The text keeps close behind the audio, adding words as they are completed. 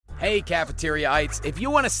Hey, Cafeteriaites, if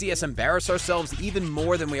you want to see us embarrass ourselves even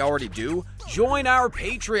more than we already do, join our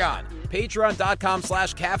Patreon.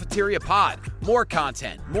 Patreon.com/cafeteriapod. More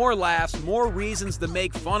content, more laughs, more reasons to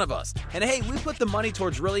make fun of us. And hey, we put the money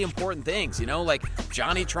towards really important things, like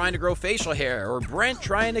Johnny trying to grow facial hair, or Brent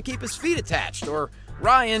trying to keep his feet attached, or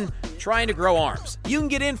Ryan trying to grow arms. You can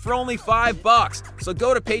get in for only $5, so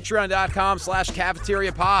go to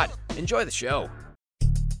patreon.com/cafeteriapod. Enjoy the show.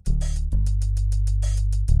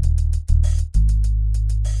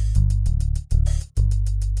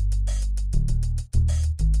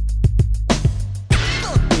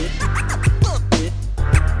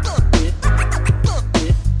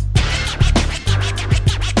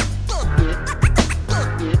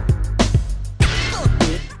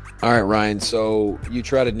 All right, Ryan, so you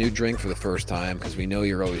tried a new drink for the first time because we know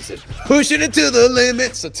you're always pushing it to the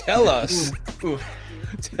limit. So tell us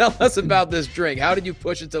about this drink. How did you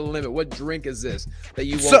push it to the limit? What drink is this that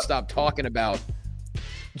you won't stop talking about?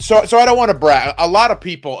 So I don't want to brag. A lot of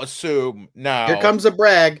people assume now. Here comes the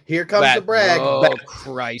brag. Oh,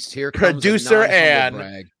 Christ. Here comes producer and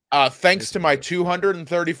brag. Thanks to my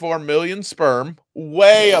 234 million sperm,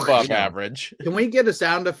 way above average. Can we get a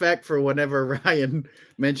sound effect for whenever Ryan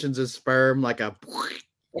mentions his sperm, like a?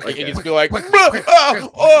 Like it just be like. We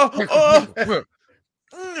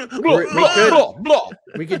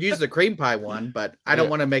could use the cream pie one, but I don't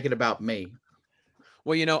want to make it about me.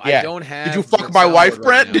 Well, I don't have. Did you fuck my wife,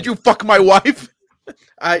 Brent? Did you fuck my wife?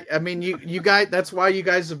 I mean, you guys. That's why you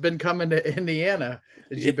guys have been coming to Indiana.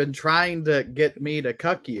 You've been trying to get me to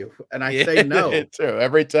cuck you, and I say no. Too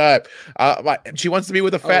every time. She wants to be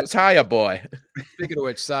with a fat Taya boy. Speaking of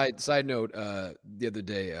which, side note, the other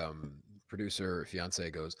day, producer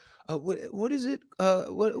fiance goes, "What is it?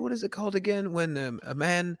 What is it called again when a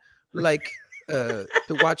man like to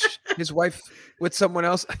watch his wife with someone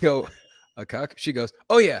else?" I go, "A cuck?" She goes,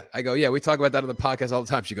 "Oh yeah." I go, "Yeah, we talk about that on the podcast all the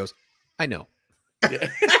time." She goes, "I know."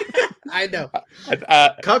 I know.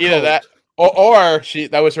 Either that. Or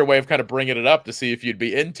that was her way of kind of bringing it up to see if you'd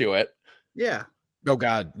be into it. Yeah. Oh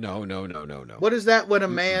God, no. What is that when a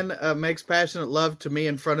man makes passionate love to me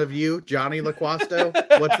in front of you, Johnny LaQuasto?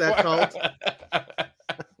 What's that called?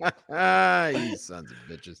 You sons of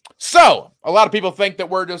bitches. So a lot of people think that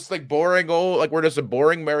we're just like boring old, like we're just a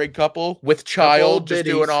boring married couple with child, just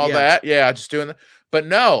doing all that. Yeah, just doing that. But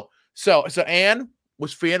no. So Anne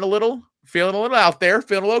was feeling a little out there,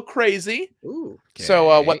 feeling a little crazy. Ooh. Okay.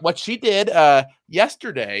 So what she did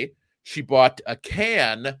yesterday, she bought a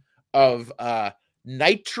can of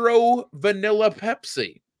Nitro Vanilla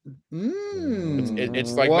Pepsi.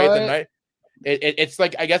 It's like made the night. It's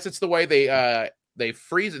like, I guess it's the way they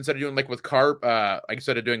freeze instead of doing like with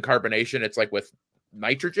instead of doing carbonation, it's like with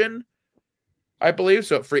nitrogen, I believe.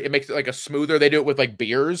 So it makes it like a smoother. They do it with like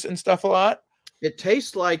beers and stuff a lot. It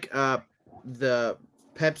tastes like the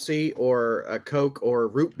Pepsi or a Coke or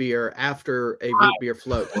root beer after a root beer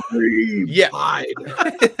float. Yeah.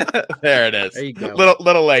 There it is. There you go.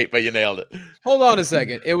 Little late, but you nailed it. Hold on a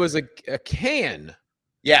second. It was a can.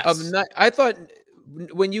 Yes. I thought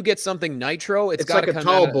when you get something nitro, it's got like a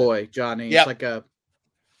tall boy, Johnny. Yep. It's like a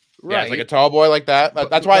Yeah, it's like a tall boy like that.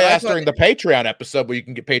 That's why I asked during the Patreon episode where you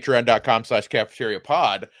can get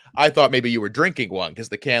patreon.com/cafeteriapod. I thought maybe you were drinking one because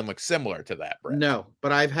the can looks similar to that, Brent. No,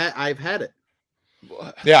 but I've had it.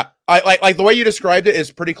 Yeah, I like the way you described it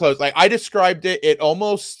is pretty close. Like I described it, it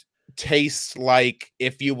almost tastes like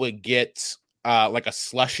if you would get like a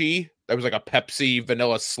slushy. That was like a Pepsi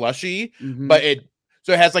vanilla slushy, but it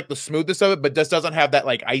has like the smoothness of it, but just doesn't have that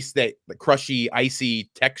like the crushy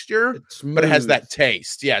icy texture. But it has that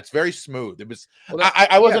taste. Yeah, it's very smooth. It was.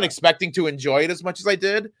 I wasn't expecting to enjoy it as much as I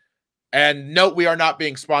did. And note, we are not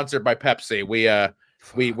being sponsored by Pepsi. We're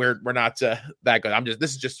not that good.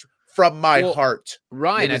 This is just from my heart.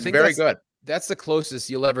 Ryan, I think very good. That's the closest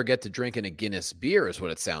you'll ever get to drinking a Guinness beer is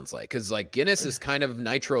what it sounds like. Because like Guinness is kind of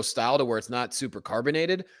nitro style to where it's not super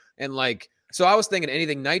carbonated. And like, so I was thinking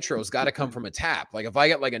anything nitro's got to come from a tap. Like if I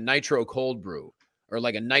get like a nitro cold brew or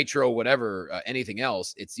like a nitro whatever, anything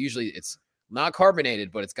else, it's not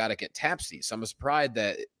carbonated, but it's got to get tapsy. So I'm surprised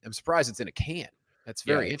it's in a can. That's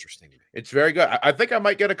very interesting to me. It's very good. I think I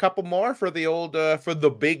might get a couple more for the old for the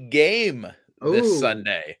big game this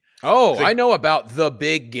Sunday. Oh, I know about the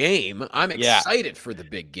big game. I'm excited for the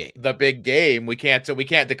big game. The big game. We can't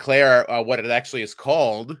declare what it actually is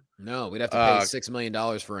called. No, we'd have to pay $6 million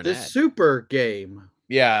for an ad. The super game.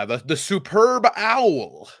 Yeah, the superb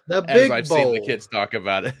owl. The big I've bowl. seen the kids talk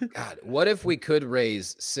about it. God, what if we could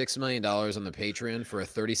raise $6 million on the Patreon for a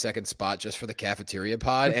 30-second spot just for the cafeteria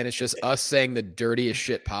pod, and it's just us saying the dirtiest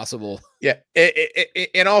shit possible Yeah.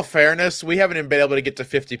 In all fairness, we haven't even been able to get to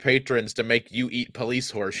 50 patrons to make you eat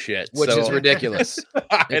police horse shit, which is ridiculous.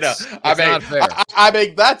 I know. It's not fair. I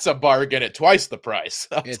mean, that's a bargain at twice the price.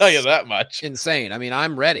 I'll tell you that much. Insane. I mean,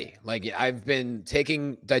 I'm ready. Like, I've been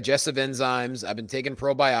taking digestive enzymes. I've been taking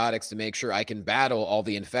probiotics to make sure I can battle all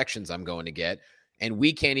the infections I'm going to get. And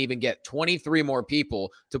we can't even get 23 more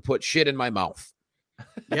people to put shit in my mouth.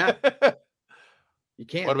 Yeah. You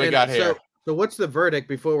can't. What do we got here? So what's the verdict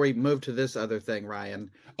before we move to this other thing, Ryan?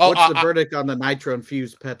 Oh, What's the verdict on the nitro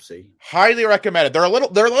infused Pepsi? Highly recommended. They're a little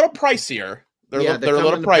pricier. They're a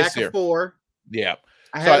little pricier. 4. Yeah.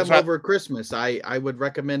 I had them over Christmas. I would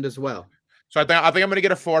recommend as well. So I think I'm going to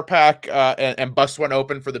get a 4-pack and bust one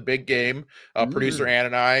open for the big game. Producer Ann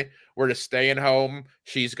and I, we're just staying home.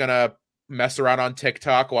 She's going to mess around on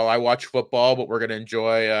TikTok while I watch football, but we're going to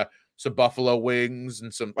enjoy some buffalo wings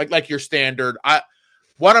and some like your standard.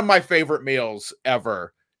 One of my favorite meals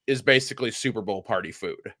ever is basically Super Bowl party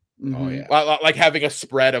food. Mm-hmm. Oh yeah. Like having a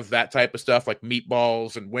spread of that type of stuff, like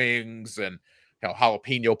meatballs and wings and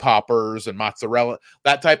jalapeno poppers and mozzarella,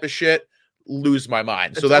 that type of shit. Lose my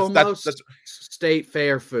mind. So that's state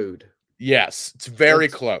fair food. Yes, it's very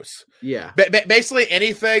close. Yeah. Basically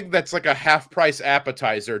anything that's like a half price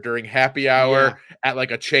appetizer during happy hour at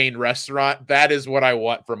like a chain restaurant, that is what I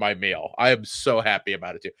want for my meal. I am so happy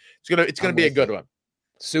about it too. It's gonna be a good one.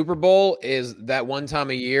 Super Bowl is that one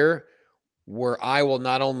time a year where I will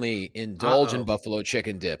not only indulge in buffalo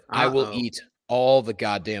chicken dip, I will eat all the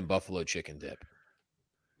goddamn buffalo chicken dip.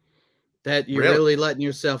 That you're really letting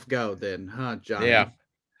yourself go then, huh, John? Yeah.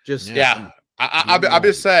 Yeah. I'm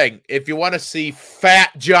just saying, if you want to see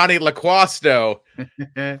fat Johnny LaQuasto,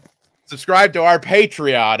 subscribe to our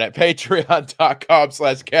Patreon at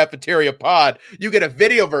patreon.com/cafeteriapod. You get a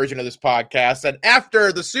video version of this podcast. And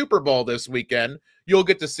after the Super Bowl this weekend, you'll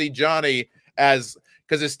get to see Johnny because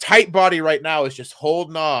his tight body right now is just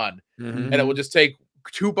holding on. Mm-hmm. And it will just take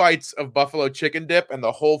 2 bites of buffalo chicken dip and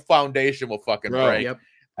the whole foundation will fucking break. Yep.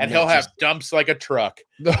 And he'll have dumps like a truck.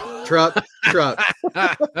 Truck. And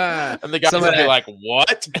the guys will be like,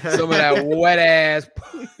 what? Some of that wet ass.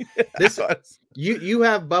 You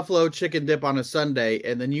have buffalo chicken dip on a Sunday,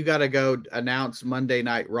 and then you got to go announce Monday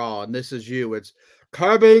Night Raw, and this is you. It's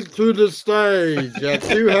coming to the stage at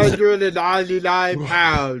 299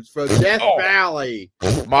 pounds from Death Valley.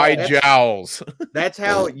 My jowls. That's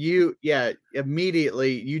how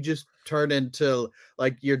immediately you just turn into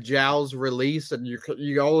like your jowls release and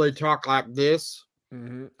you only talk like this.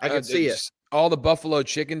 Mm-hmm. I can see it. All the buffalo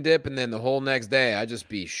chicken dip, and then the whole next day I just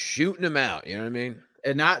be shooting them out. You know what I mean?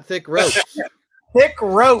 And not thick ropes. Thick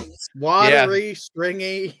ropes. Watery,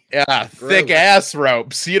 stringy. Yeah, thick ass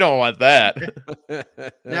ropes. You don't want that.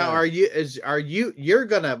 Now, you're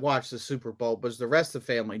gonna watch the Super Bowl, but is the rest of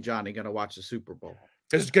the family, Johnny, gonna watch the Super Bowl?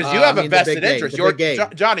 Because you have a vested interest.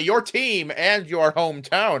 Johnny, your team and your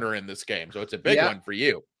hometown are in this game, so it's a big one for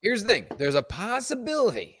you. Here's the thing: there's a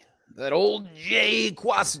possibility that old Jay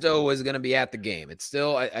Quasto is going to be at the game. It's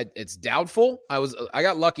still, it's doubtful. I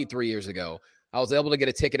got lucky 3 years ago. I was able to get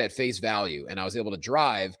a ticket at face value, and I was able to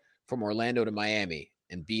drive from Orlando to Miami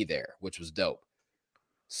and be there, which was dope.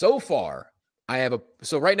 So far,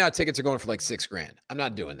 so right now tickets are going for like $6,000. I'm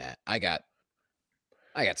not doing that. I got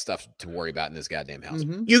stuff to worry about in this goddamn house.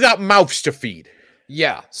 Mm-hmm. You got mouths to feed.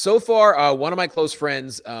 Yeah. So far, one of my close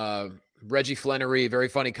friends, Reggie Flannery, very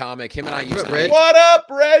funny comic. Him and I used to What up,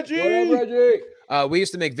 Reggie? What up, Reggie? We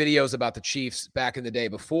used to make videos about the Chiefs back in the day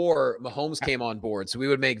before Mahomes came on board. So we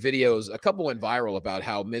would make videos. A couple went viral about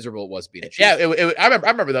how miserable it was being a Chiefs. Yeah, I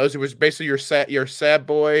remember those. It was basically your sad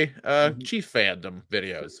boy Chief fandom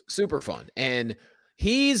videos. Super fun. And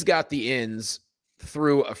he's got the ins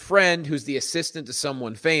through a friend who's the assistant to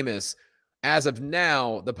someone famous. As of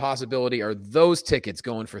now, the possibility are those tickets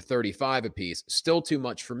going for $35 a piece. Still too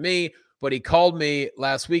much for me. But he called me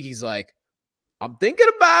last week. He's like, I'm thinking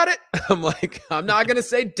about it. I'm like, I'm not going to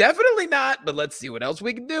say definitely not, but let's see what else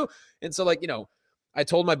we can do. And so, like, I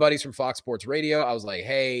told my buddies from Fox Sports Radio, I was like,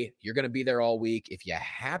 hey, you're going to be there all week. If you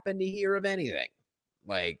happen to hear of anything,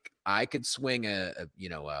 like, I could swing a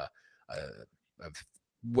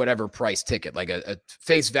whatever price ticket, like a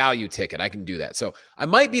face value ticket. I can do that. So I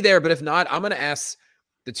might be there, but if not, I'm going to ask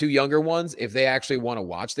the 2 younger ones if they actually want to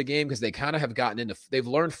watch the game, because they kind of have they've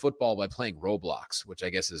learned football by playing Roblox, which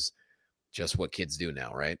I guess is just what kids do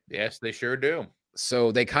now, right? Yes, they sure do.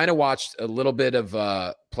 So they kind of watched a little bit of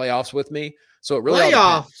playoffs with me. So it really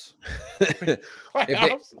playoffs.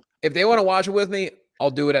 If they want to watch it with me,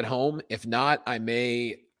 I'll do it at home. If not, I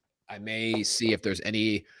may see if there's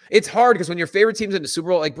any. It's hard because when your favorite team's in the Super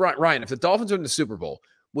Bowl, like Ryan, if the Dolphins are in the Super Bowl,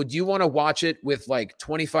 would you want to watch it with like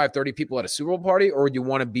 25, 30 people at a Super Bowl party, or would you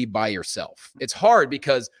want to be by yourself? It's hard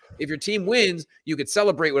because if your team wins, you could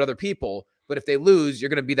celebrate with other people, but if they lose, you're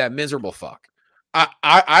going to be that miserable fuck.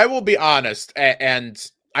 I will be honest, and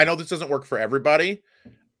I know this doesn't work for everybody.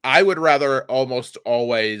 I would rather almost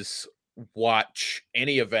always watch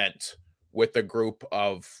any event with a group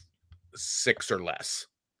of 6 or less.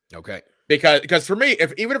 Okay. Because for me,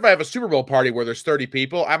 even if I have a Super Bowl party where there's 30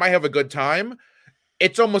 people, I might have a good time.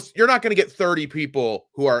 It's almost, you're not going to get 30 people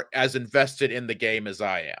who are as invested in the game as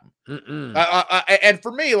I am. And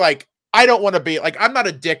for me, like, I don't want to be like, I'm not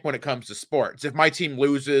a dick when it comes to sports. If my team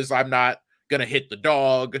loses, I'm not going to hit the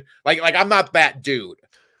dog. Like I'm not that dude.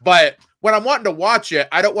 But when I'm wanting to watch it,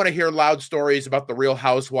 I don't want to hear loud stories about the Real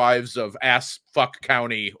Housewives of ass fuck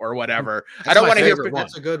county or whatever. I don't want to hear.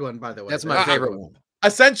 That's a good one, by the way. That's my favorite one.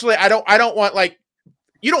 Essentially, I don't want, like,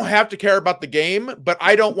 you don't have to care about the game, but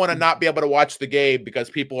I don't want to not be able to watch the game because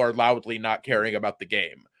people are loudly not caring about the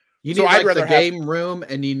game. You need like the game room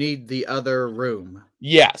and you need the other room.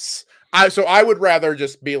 Yes. So I would rather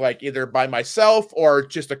just be like either by myself or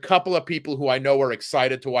just a couple of people who I know are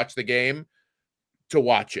excited to watch the game to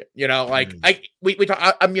watch it. You know, like I'm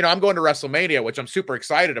going to WrestleMania, which I'm super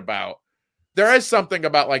excited about. There is something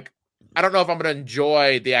about, like, I don't know if I'm going to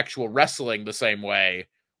enjoy the actual wrestling the same way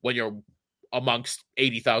when you're amongst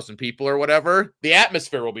 80,000 people or whatever. The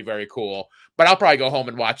atmosphere will be very cool, but I'll probably go home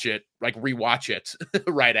and watch it, like rewatch it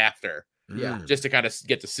right after. Yeah. Just to kind of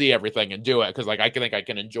get to see everything and do it. Cause like, I think I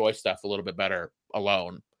can enjoy stuff a little bit better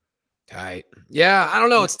alone. Tight. Yeah. I don't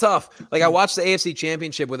know. It's tough. Like, I watched the AFC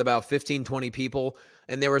Championship with about 15, 20 people,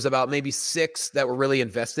 and there was about maybe 6 that were really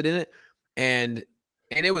invested in it. And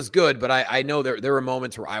it was good, but I know there were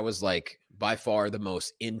moments where I was like by far the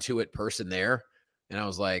most into it person there. And I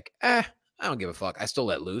was like, I don't give a fuck. I still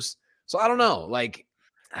let loose. So I don't know. Like,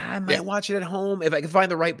 I might watch it at home if I can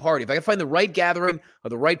find the right party. If I can find the right gathering of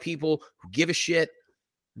the right people who give a shit,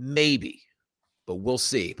 maybe. But we'll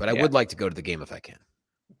see. But I would like to go to the game if I can.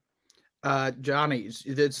 Johnny,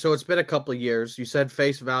 so it's been a couple of years. You said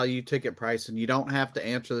face value, ticket price, and you don't have to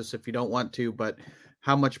answer this if you don't want to, but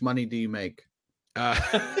how much money do you make? Well,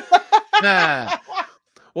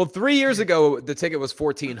 3 years ago, the ticket was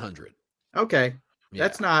 $1,400. Okay. Yeah.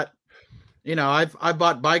 That's not, I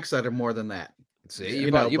bought bikes that are more than that. See,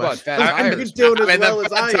 you bought fat tires. Doing as well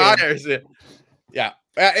as I tires. Yeah.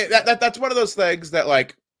 That's one of those things that,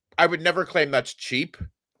 like, I would never claim that's cheap,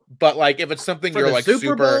 but like, if it's something you're like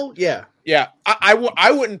Super Bowl, yeah,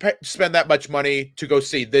 I wouldn't spend that much money to go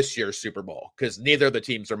see this year's Super Bowl because neither of the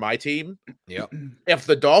teams are my team. Yeah. If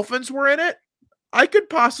the Dolphins were in it, I could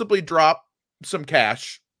possibly drop some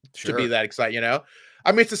cash to be that excited.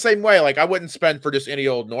 I mean, it's the same way. Like, I wouldn't spend for just any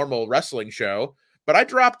old normal wrestling show, but I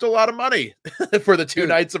dropped a lot of money for the 2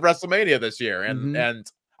 nights of WrestleMania this year, and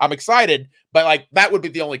I'm excited. But like, that would be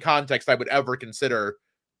the only context I would ever consider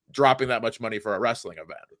dropping that much money for a wrestling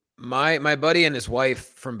event. My buddy and his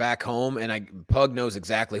wife from back home, and Pug knows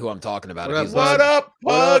exactly who I'm talking about. What up,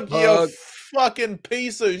 Pug? You fucking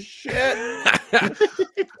piece of shit.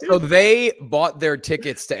 So they bought their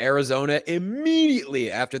tickets to Arizona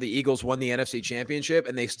immediately after the Eagles won the NFC Championship,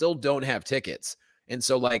 and they still don't have tickets. And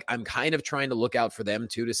so, like, I'm kind of trying to look out for them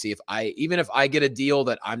too, to see if even if I get a deal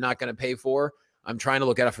that I'm not going to pay for, I'm trying to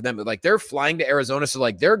look out for them. But like, they're flying to Arizona, so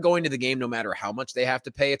like, they're going to the game no matter how much they have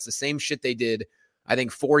to pay. It's the same shit they did, I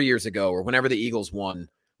think, 4 years ago, or whenever the Eagles won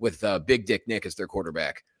with Big Dick Nick as their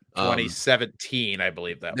quarterback. 2017, I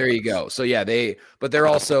believe that. There you go. So yeah, they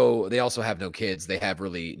also have no kids. They have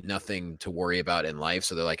really nothing to worry about in life.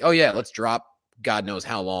 So they're like, oh yeah, let's drop God knows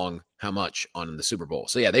how much on the Super Bowl.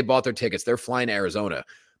 So yeah, they bought their tickets. They're flying to Arizona.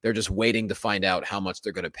 They're just waiting to find out how much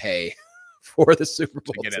they're going to pay for the Super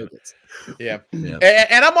Bowl tickets. Yeah.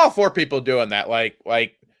 And I'm all for people doing that.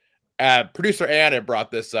 Like producer Anna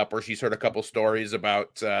brought this up where she's heard a couple stories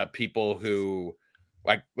about people who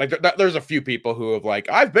like there's a few people who have like,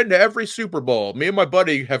 I've been to every Super Bowl. Me and my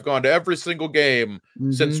buddy have gone to every single game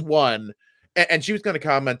since one. And she was kind of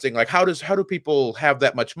commenting like, how do people have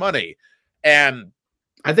that much money? And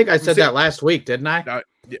I think I said that last week, didn't I?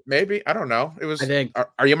 Maybe. I don't know. It was, I think.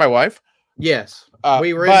 Are you my wife? Yes.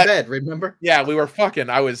 We were in bed, remember? Yeah, we were fucking.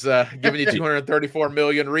 I was giving you 234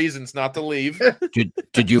 million reasons not to leave.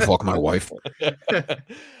 Did you fuck my wife?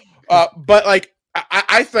 But like,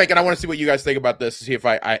 I think, and I want to see what you guys think about this, to see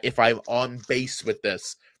if I'm on base with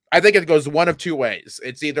this. I think it goes one of two ways.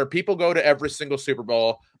 It's either people go to every single Super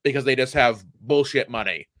Bowl because they just have bullshit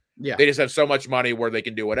money. Yeah. They just have so much money where they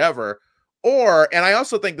can do whatever. Or, and I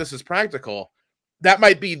also think this is practical, that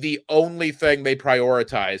might be the only thing they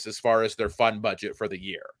prioritize as far as their fund budget for the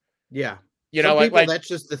year. Yeah. You know, like that's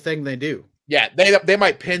just the thing they do. Yeah, they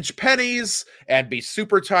might pinch pennies and be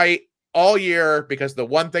super tight all year because the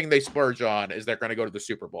one thing they splurge on is they're going to go to the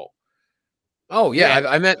Super Bowl. Oh yeah,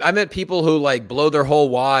 Yeah. I met people who like blow their whole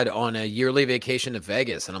wad on a yearly vacation to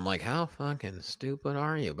Vegas, and I'm like, how fucking stupid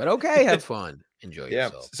are you? But okay, have fun, enjoy Yeah,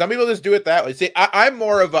 yourself. some people just do it that way. See, I'm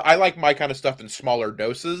more of I like my kind of stuff in smaller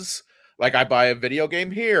doses. Like I buy a video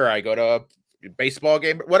game here, I go to a baseball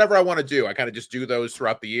game, whatever I want to do. I kind of just do those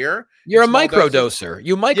throughout the year. You're a Small doses. microdoser.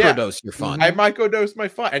 You microdose your fun. I microdose my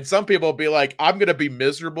fun. And some people will be like, I'm going to be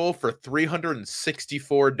miserable for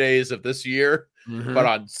 364 days of this year. Mhm. But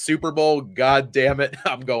on Super Bowl, God damn it,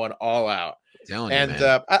 I'm going all out. Telling you, And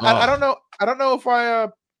man. I don't know. I don't know if I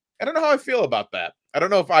don't know how I feel about that. I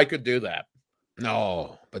don't know if I could do that.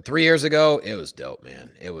 No, but 3 years ago, it was dope,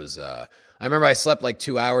 man. It was, I remember I slept like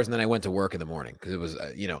 2 hours and then I went to work in the morning because it was,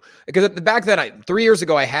 because back then, 3 years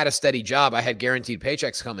ago, I had a steady job. I had guaranteed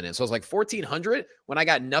paychecks coming in. So it was like 1,400 when I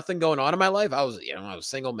got nothing going on in my life. I was a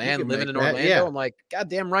single man living in Orlando. Yeah. I'm like, God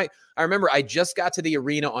damn right. I remember I just got to the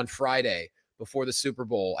arena on Friday before the Super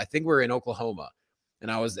Bowl. I think we were in Oklahoma. And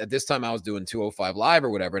at this time I was doing 205 Live or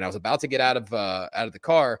whatever. And I was about to get out of the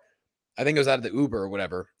car. I think it was out of the Uber or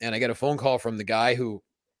whatever. And I get a phone call from the guy who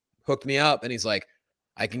hooked me up. And he's like,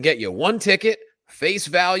 I can get you one ticket, face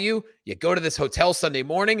value. You go to this hotel Sunday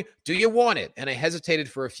morning. Do you want it? And I hesitated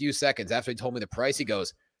for a few seconds after he told me the price. He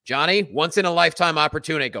goes, Johnny, once in a lifetime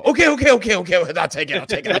opportunity. I go, okay. I'll take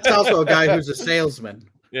it. That's also a guy who's a salesman.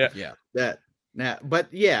 Yeah. But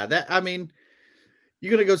yeah, I mean,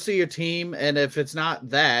 you're going to go see your team. And if it's not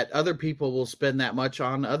that, other people will spend that much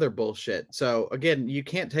on other bullshit. So again, you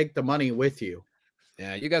can't take the money with you.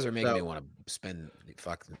 Yeah, you guys are making me want to spend.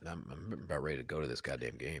 Fuck, I'm about ready to go to this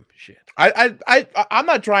goddamn game. Shit. I'm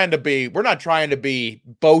not trying to be. We're not trying to be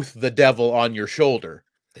both the devil on your shoulder.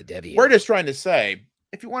 The Debbie. We're just trying to say,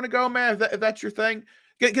 if you want to go, man, if that's your thing,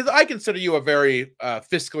 because I consider you a very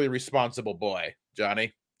fiscally responsible boy,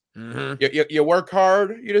 Johnny. Mm-hmm. You work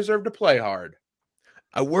hard. You deserve to play hard.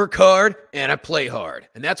 I work hard and I play hard,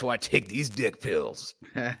 and that's why I take these dick pills.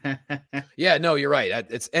 Yeah, no, you're right.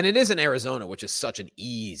 It is in Arizona, which is such an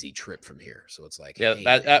easy trip from here. So it's like, Yeah,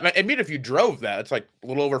 hey, I mean, if you drove that, it's like a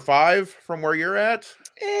little over 5 from where you're at.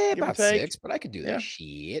 about 6, but I could do that Yeah.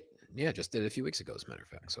 shit. Yeah, just did it a few weeks ago, as a matter of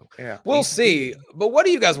fact. So Yeah, we'll see. But what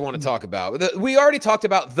do you guys want to talk about? We already talked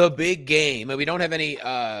about the big game, and we don't have any,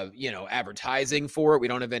 advertising for it. We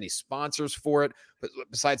don't have any sponsors for it, but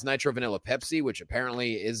besides Nitro Vanilla Pepsi, which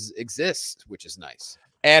apparently exists, which is nice.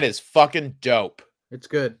 and is fucking dope. It's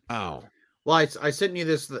good. Oh, Well, I sent you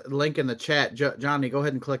this link in the chat. Johnny, go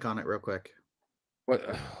ahead and click on it real quick. what?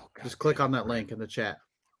 Oh, God. Just click on that link in the chat.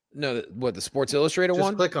 No, what, the Sports Illustrated Just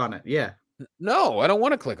one? click on it. Yeah. No, I don't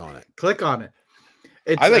want to click on it. Click on it.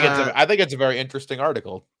 I think it's a very interesting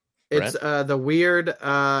article. It's the weird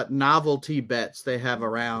novelty bets they have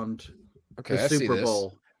around Okay, the I see Super this.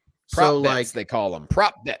 Bowl. Prop So bets, they call them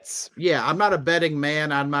prop bets. yeah, I'm not a betting man.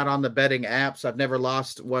 I'm not on the betting apps. I've never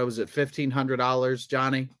lost, what was it, $1,500,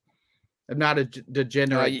 Johnny? I'm not a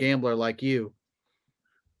degenerate gambler like you.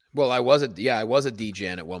 Well, I was a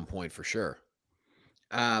DGen at one point for sure.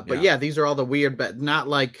 But yeah, these are all the weird bets. Not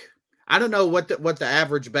like, I don't know what the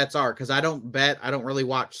average bets are because I don't bet. I don't really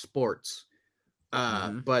watch sports.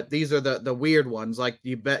 But these are the weird ones. Like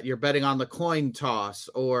you're betting on the coin toss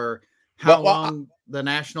or how long the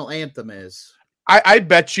national anthem is. I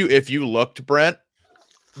bet you if you looked, Brent,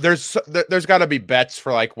 there's got to be bets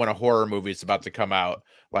for like when a horror movie is about to come out.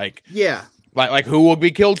 Like Yeah. Like who will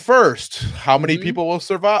be killed first? How many people will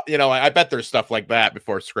survive? I bet there's stuff like that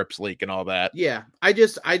before scripts leak and all that. Yeah. I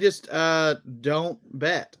just don't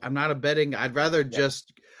bet. I'm not a betting. I'd rather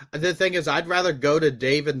the thing is I'd rather go to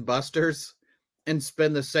Dave and Buster's and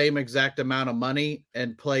spend the same exact amount of money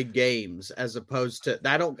and play games as opposed to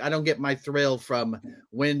I don't get my thrill from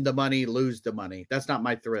win the money, lose the money. That's not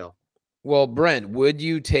my thrill. Well, Brent, would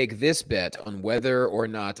you take this bet on whether or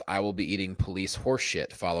not I will be eating police horse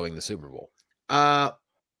shit following the Super Bowl?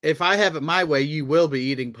 If I have it my way, you will be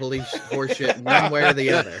eating police horseshit one way or the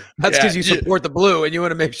other. That's because you support the blue and you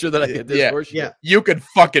want to make sure that I get this horseshit. Yeah. You could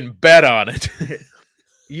fucking bet on it.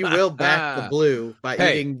 You will back the blue by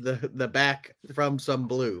eating the back from some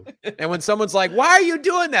blue. And when someone's like, why are you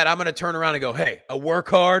doing that? I'm going to turn around and go, hey, I work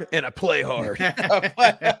hard and I play hard.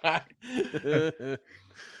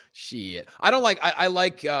 Shit. I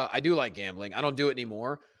do like gambling. I don't do it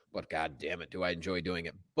anymore. But God damn it, do I enjoy doing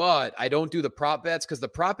it. But I don't do the prop bets because the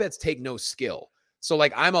prop bets take no skill. So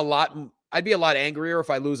like I'd be a lot angrier if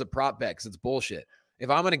I lose a prop bet because it's bullshit. If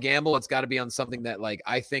I'm going to gamble, it's got to be on something that like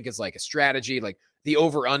I think is like a strategy, like the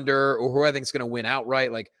over under or who I think is going to win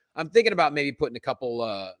outright. Like I'm thinking about maybe putting a couple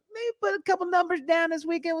numbers down this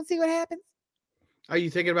weekend. We'll see what happens. Are you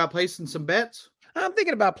thinking about placing some bets? I'm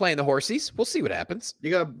thinking about playing the horsies. We'll see what happens.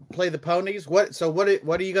 You gonna play the ponies? What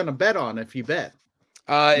are you gonna bet on if you bet?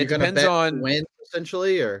 It You're gonna depends bet on to win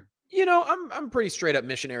essentially, or I'm a pretty straight up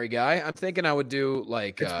missionary guy. I'm thinking I would do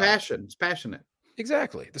like it's passion. It's passionate.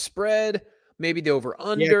 exactly the spread, maybe the over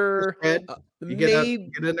under. Spread. You get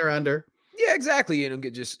in there under. Yeah, exactly.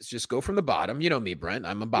 Just go from the bottom. You know me, Brent.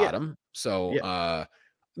 I'm a bottom. So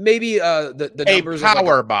maybe the numbers a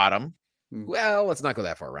power of bottom. Well, let's not go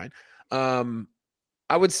that far, Ryan.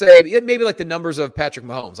 I would say maybe like the numbers of Patrick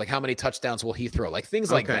Mahomes, like how many touchdowns will he throw, like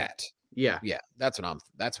things like that. Yeah, that's what I'm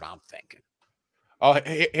thinking. Oh,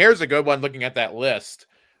 here's a good one. Looking at that list,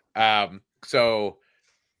 so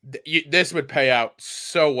this would pay out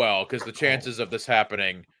so well because the chances of this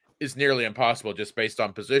happening is nearly impossible just based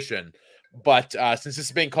on position. But since this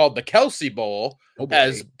is being called the Kelsey Bowl,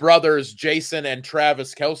 as brothers Jason and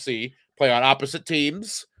Travis Kelsey play on opposite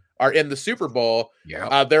teams, are in the Super Bowl.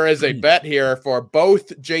 Yeah. There is a bet here for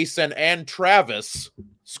both Jason and Travis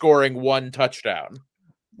scoring one touchdown.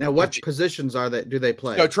 Now, what positions do they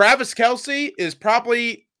play? So Travis Kelsey is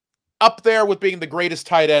probably up there with being the greatest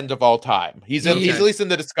tight end of all time. He's at least in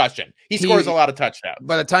the discussion. He scores a lot of touchdowns.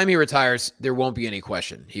 By the time he retires, there won't be any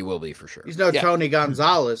question. He will be for sure. He's no Tony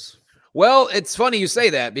Gonzalez. Well, it's funny you say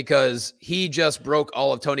that because he just broke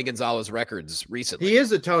all of Tony Gonzalez's records recently. He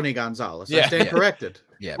is a Tony Gonzalez. I stand corrected.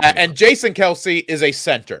 Yeah, and Jason Kelsey is a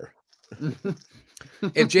center.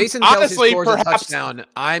 If Jason Kelsey scores a touchdown,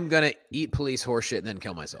 I'm gonna eat police horse shit and then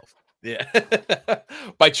kill myself. Yeah,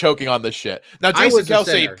 by choking on this shit. Now, Jason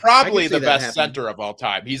Kelsey, probably the best center of all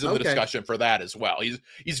time. He's in the discussion for that as well.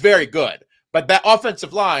 He's very good, but that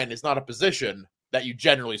offensive line is not a position that you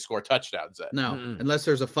generally score touchdowns in. No, unless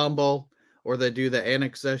there's a fumble or they do the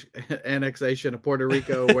annexation of Puerto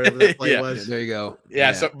Rico, whatever that play was. There you go.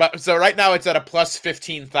 Yeah. So right now it's at a plus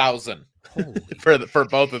 15,000 for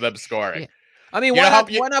both of them scoring. Yeah. I mean, why not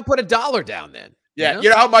put $1 down then? Yeah. You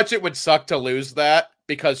know how much it would suck to lose that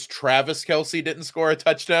because Travis Kelsey didn't score a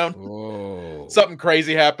touchdown? Oh. Something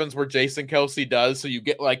crazy happens where Jason Kelsey does. So you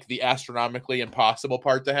get like the astronomically impossible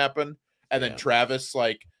part to happen. And then Travis,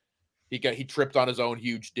 like, he tripped on his own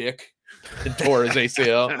huge dick and tore his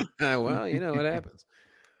ACL. Well, you know what happens.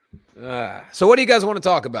 So what do you guys want to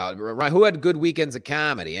talk about? Who had good weekends of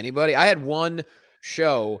comedy? Anybody? I had one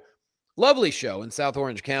show, lovely show in South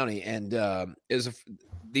Orange County, and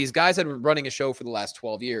these guys had been running a show for the last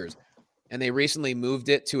 12 years, and they recently moved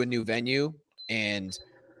it to a new venue, and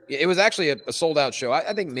it was actually a sold-out show.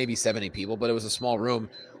 I think maybe 70 people, but it was a small room.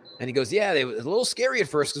 And he goes, it was a little scary at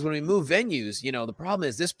first because when we move venues, the problem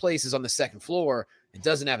is this place is on the second floor. It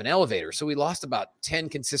doesn't have an elevator. So we lost about 10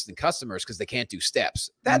 consistent customers because they can't do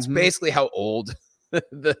steps. That's basically how old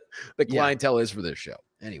the clientele is for this show.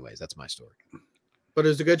 Anyways, that's my story. But it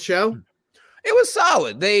was a good show? It was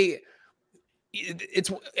solid.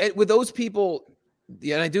 It's with those people,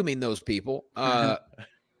 and I do mean those people,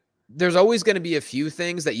 there's always going to be a few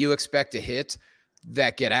things that you expect to hit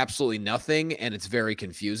that get absolutely nothing, and it's very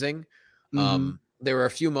confusing. There were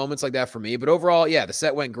a few moments like that for me, but overall, the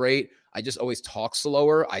set went great. I just always talk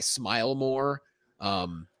slower. I smile more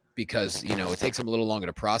because, it takes them a little longer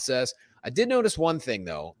to process. I did notice one thing,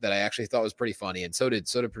 though, that I actually thought was pretty funny, and so did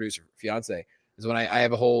producer Fiance, is when I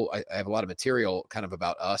have a lot of material kind of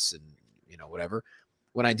about us and, whatever.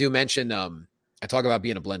 When I do mention, I talk about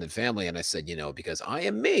being a blended family, and I said, because I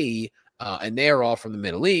am me, and they are all from the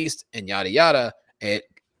Middle East, and yada, yada, it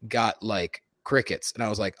got like crickets. And I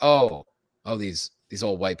was like, oh, these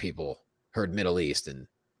old white people heard Middle East and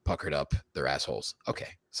puckered up their assholes. Okay,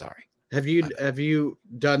 sorry. Have you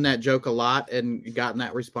done that joke a lot and gotten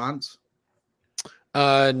that response?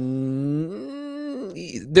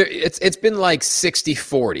 It's been like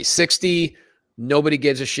 60-40. 60, nobody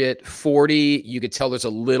gives a shit. 40, you could tell there's a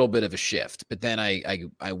little bit of a shift, but then I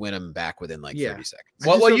win them back within like 30 seconds.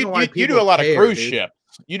 Well, you do a lot of cruise ships.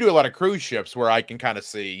 You do a lot of cruise ships where I can kind of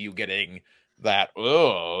see you getting that.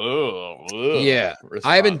 Yeah, response.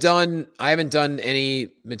 I haven't done any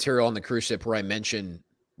material on the cruise ship where I mention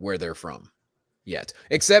where they're from yet,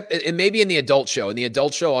 except it may be in the adult show. In the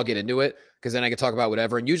adult show, I'll get into it because then I can talk about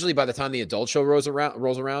whatever. And usually by the time the adult show rolls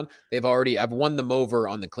around, I've won them over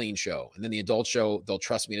on the clean show, and then the adult show, they'll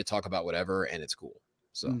trust me to talk about whatever, and it's cool.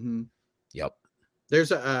 So, Yep.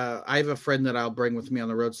 I have a friend that I'll bring with me on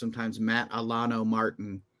the road sometimes, Matt Alano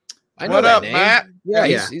Martin. I know that name. Matt? Yeah,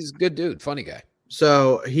 he's a good dude, funny guy.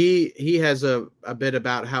 So he has a bit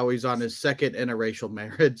about how he's on his second interracial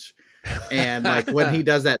marriage, and like when he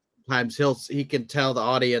does that, sometimes he can tell the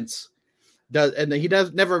audience he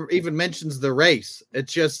does never even mentions the race.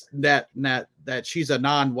 It's just that she's a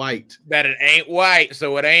non-white. That it ain't white,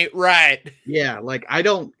 so it ain't right. Yeah, like I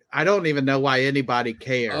don't even know why anybody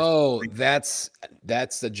cares. Oh, that's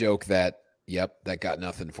the joke that got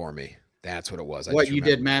nothing for me. That's what it was. What you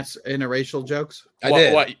did, Matt's interracial jokes? I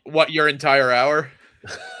did. What your entire hour?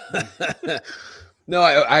 No,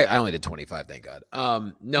 I only did 25, thank God.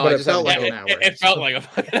 No, But I it just felt haven't- like an hour. It felt like a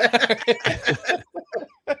fucking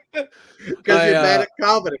Because you're bad at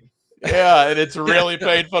comedy. yeah, and it's really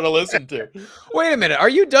painful to listen to. Wait a minute. Are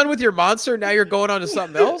you done with your monster? Now you're going on to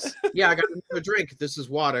something else? Yeah, I got a drink. This is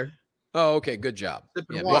water. Oh, okay. Good job.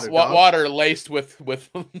 Sipping Yeah, water. dog. Water laced with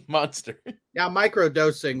Monster. Yeah,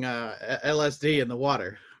 microdosing LSD in the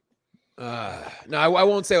water. No, I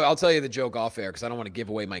won't say. I'll tell you the joke off air because I don't want to give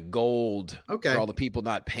away my gold Okay. for all the people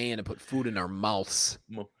not paying to put food in our mouths.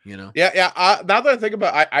 You know. Yeah. Now that I think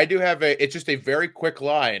about it, I do have it's just a very quick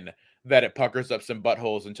line that it puckers up some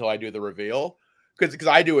buttholes until I do the reveal. Because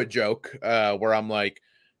I do a joke where I'm like,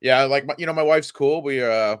 yeah, like my wife's cool.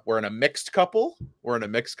 We're in a mixed couple. We're in a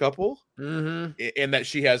mixed couple. Mm-hmm. In that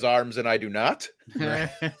she has arms and I do not.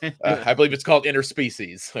 I believe it's called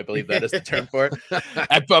interspecies. I believe that is the term for it.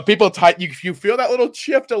 And people you feel that little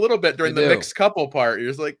shift a little bit during You the do. mixed couple part. You're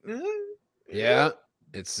just like, Yeah.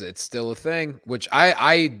 It's still a thing, which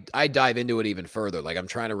I dive into it even further. Like I'm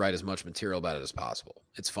trying to write as much material about it as possible.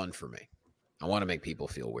 It's fun for me. I want to make people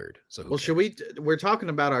feel weird. So Well, we're talking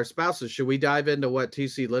about our spouses. Should we dive into what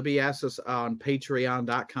TC Libby asked us on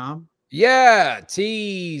patreon.com? Yeah,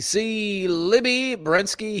 TC Libby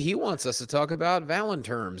Brensky, he wants us to talk about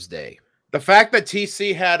Valentine's Day. the fact that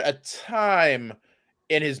TC had a time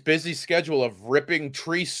in his busy schedule of ripping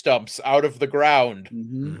tree stumps out of the ground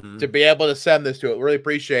Mm-hmm. to be able to send this to it. Really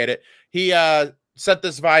appreciate it. He sent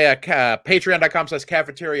this via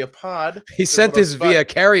patreon.com/cafeteria pod. He sent this fun. via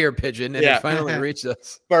carrier pigeon and Yeah. it finally reached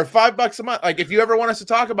us. For $5 a month. Like, if you ever want us to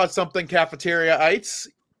talk about something, cafeteriaites,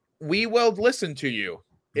 we will listen to you.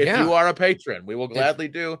 If Yeah. you are a patron, we will gladly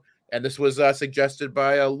do. And this was suggested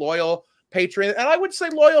by a loyal patron, and I would say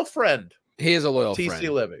loyal friend, He is a loyal TC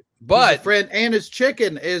friend. Living. But friend and his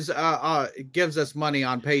chicken is gives us money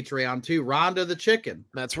on Patreon too. Rhonda the chicken.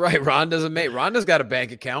 that's right. Rhonda's a mate. Rhonda's got a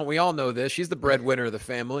bank account. We all know this. She's the breadwinner of the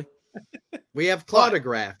family. We have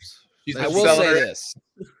clautographs. She's I just will selling say her- this.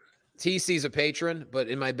 TC's a patron, but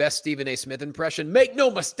in my best Stephen A. Smith impression, make no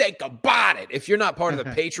mistake about it. If you're not part of the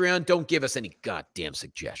Patreon, don't give us any goddamn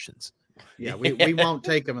suggestions. Yeah, we won't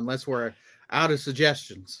take them unless we're out of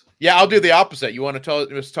suggestions. Yeah, I'll do the opposite. You want to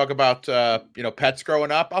just talk about pets growing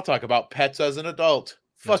up? I'll talk about pets as an adult.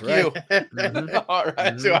 Fuck That's you. Mhm. All right,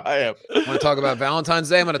 that's who I am. Want to talk about Valentine's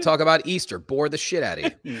Day? I'm going to talk about Easter. Bore the shit out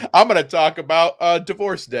of you. I'm going to talk about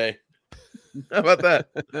Divorce Day. How about that?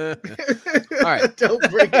 All right. Don't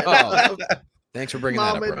bring it up. Thanks for bringing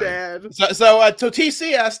Mom that up, and Ryan. Dad. So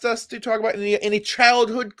TC asked us to talk about any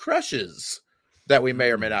childhood crushes that we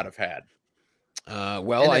may or may not have had.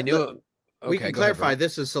 Well, And I it- knew. look, we Okay, can go ahead, clarify bro.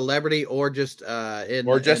 this is celebrity or just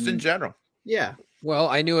in general. Yeah. Well,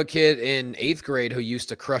 I knew a kid in 8th grade who used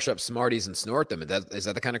to crush up Smarties and snort them. Is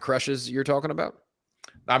that the kind of crushes you're talking about?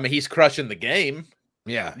 I mean, he's crushing the game.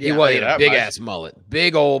 Yeah, he Yeah, was I a that big much. ass mullet,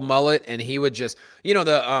 big old mullet, and he would just,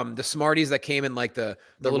 the Smarties that came in like the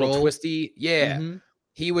The little roll? twisty, yeah. Mhm.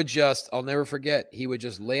 He would just, I'll never forget, he would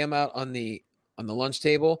just lay them out on the lunch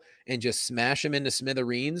table and just smash them into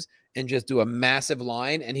smithereens and just do a massive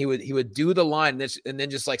line, and he would do the line and then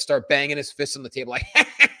just like start banging his fists on the table like.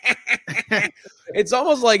 It's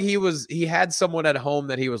almost like he had someone at home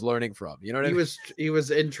that he was learning from. You know what I mean? He was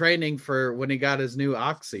in training for when he got his new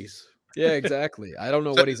oxys. Yeah, exactly. I don't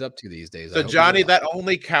know what he's up to these days. I So, hope he's Johnny, alive. that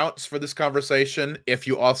only counts for this conversation if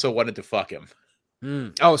you also wanted to fuck him.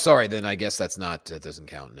 Oh, sorry. Then I guess that doesn't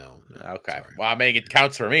count. No. Okay. Sorry. Well, I mean, it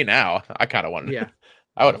counts for me now. I kind of wanted. Yeah.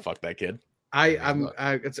 I would have fucked that kid.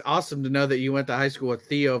 It's awesome to know that you went to high school with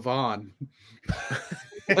Theo Vaughn,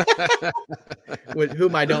 with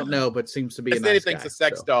whom I don't know, but seems to be a If nice anything's guy, a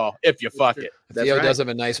sex so. doll, if you fuck it. That's Theo right. does have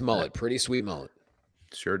a nice mullet, pretty sweet mullet.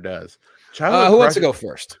 Sure does. Who wants to go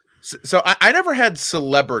first? So I never had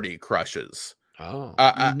celebrity crushes. Oh,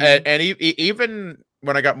 And even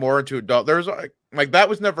when I got more into adult, there's like that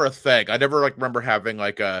was never a thing. I never remember having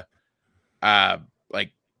like on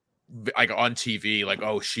TV, like,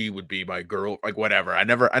 oh, she would be my girl, like whatever. I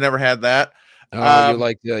never had that.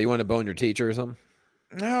 you want to bone your teacher or something?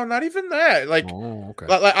 No, not even that. Like, Oh, okay.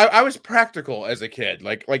 like I was practical as a kid.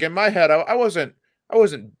 Like in my head, I wasn't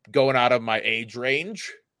going out of my age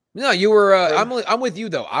range. No, you were. I'm with you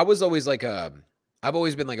though. I was always I've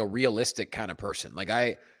always been like a realistic kind of person. Like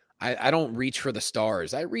I don't reach for the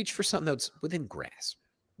stars. I reach for something that's within grasp.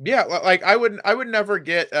 Yeah, like I would never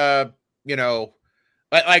get you know,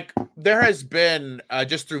 like there has been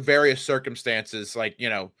just through various circumstances, like, you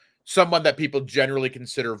know, someone that people generally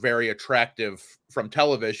consider very attractive from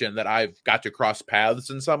television that I've got to cross paths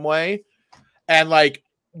in some way. And like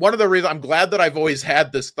one of the reasons I'm glad that I've always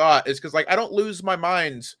had this thought is because like I don't lose my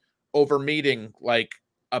mind over meeting like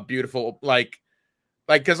a beautiful like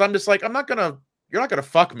because I'm just like you're not gonna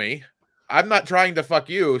fuck me. I'm not trying to fuck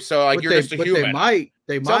you. So like you're just a human. They might.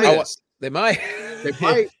 They might. They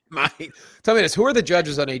might. might. Tell me this: who are the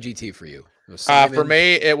judges on AGT for you? For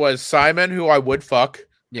me, it was Simon, who I would fuck.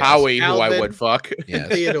 Yes. Howie, Alvin, who I would fuck. Yes.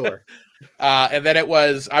 Theodore. And then I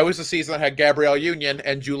was the season that had Gabrielle Union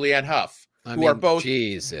and Julianne Hough, who are both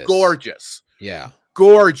gorgeous. Yeah.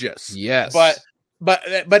 Gorgeous. Yes. But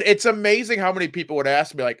it's amazing how many people would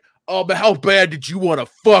ask me like, oh, but how bad did you want to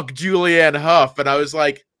fuck Julianne Hough? And I was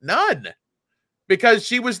like, none. Because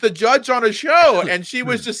she was the judge on a show and she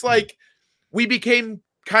was just like, we became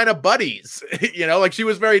kind of buddies, you know, like she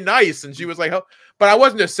was very nice and she was like, oh, but I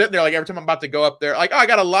wasn't just sitting there like every time I'm about to go up there, like, oh, I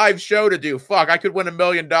got a live show to do. Fuck, I could win $1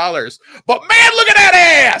 million. But man, look at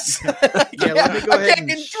that ass. Let me go ahead and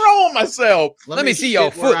control myself. Let me see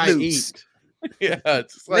your Footloose. Yeah,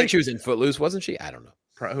 it's like, I think she was in Footloose, wasn't she? I don't know.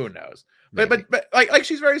 Who knows? But like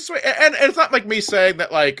she's very sweet, and it's not like me saying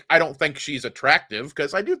that like I don't think she's attractive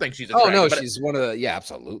because I do think she's attractive. Oh no, she's one of the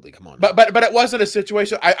absolutely. Come on, but it wasn't a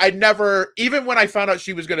situation. I never, even when I found out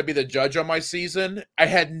she was going to be the judge on my season, I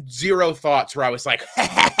had zero thoughts where I was like,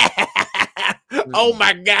 oh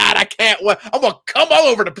my god, I can't wait! I'm gonna come all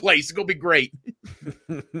over the place. It's gonna be great.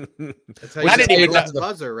 That's how you didn't even got to the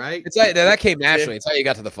buzzer, right? It's like, that came naturally. It's how you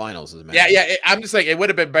got to the finals. Yeah. I'm just like, it would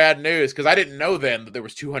have been bad news because I didn't know then that there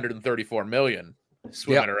was 234 million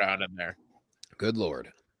swimming around in there. Good lord!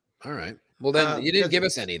 All right. Well, then you didn't give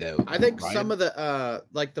us any though. I think some of the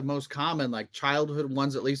like the most common like childhood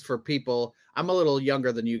ones, at least for people. I'm a little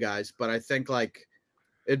younger than you guys, but I think like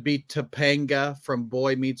it'd be Topanga from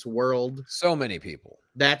Boy Meets World. So many people.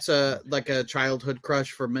 That's a childhood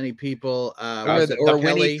crush for many people. Or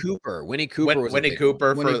Winnie Cooper. Winnie Cooper was Winnie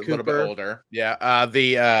Cooper for a little bit older. Yeah.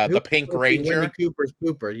 The Pink Ranger. Winnie Cooper's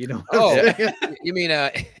Pooper. You know. Oh, you mean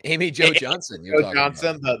Amy Jo Johnson? Jo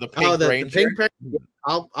Johnson, the Pink Ranger. The Pink,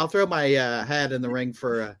 I'll throw my hat in the ring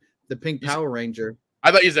for the Pink Power Ranger.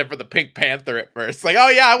 I thought you said for the Pink Panther at first. Like, oh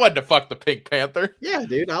yeah, I wanted to fuck the Pink Panther. Yeah,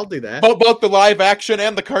 dude, I'll do that. Both the live action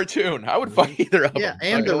and the cartoon. I would fuck either of them. Yeah,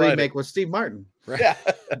 and the remake with Steve Martin. Yeah.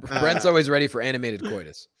 Brent's always ready for animated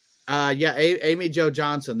coitus. Amy Jo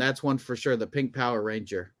Johnson. That's one for sure. The Pink Power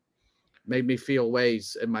Ranger made me feel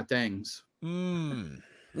ways in my things.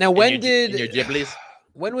 Now, when your Ghiblies?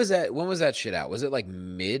 When was that shit out? Was it like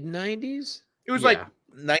mid 90s? It was like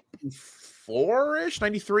 94-ish,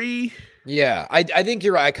 93. Yeah, I think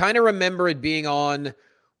you're right. I kind of remember it being on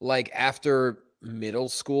like after middle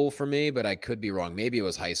school for me, but I could be wrong. Maybe it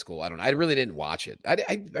was high school. I don't know. I really didn't watch it.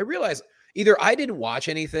 I realized either I didn't watch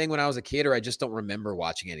anything when I was a kid or I just don't remember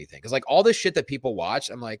watching anything. Because like all this shit that people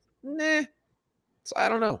watch, I'm like, nah. So I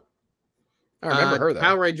don't know. I remember her though.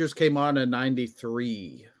 Power Rangers came on in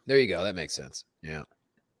 93. There you go. That makes sense. Yeah.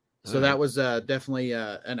 So that was definitely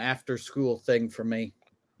an after school thing for me.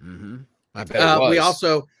 Mm-hmm. I bet it was. We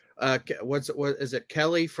also what is it?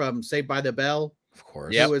 Kelly from Saved by the Bell, of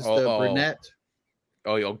course. Who was the brunette?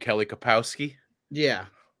 Oh, Kelly Kapowski. Yeah,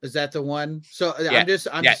 is that the one? So yeah. I'm just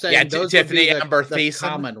saying those Tiffany would be Amber the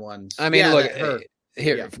common ones. I mean, look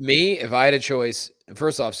here. For me, if I had a choice,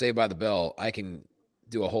 first off, Saved by the Bell, I can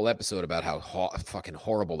do a whole episode about how fucking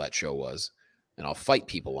horrible that show was, and I'll fight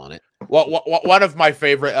people on it. Well, one of my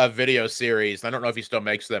favorite video series, I don't know if he still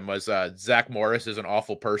makes them, was Zach Morris is an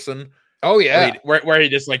Awful Person. Oh yeah, where he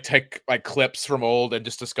just like take like clips from old and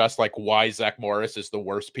just discuss like why Zach Morris is the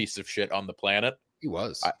worst piece of shit on the planet. He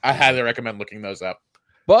was. I highly recommend looking those up.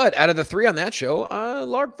 But out of the three on that show,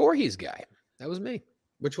 Lark Voorhees guy, that was me.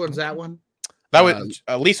 Which one's that one? That was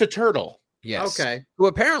Lisa Turtle. Yes. Okay. Who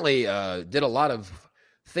apparently did a lot of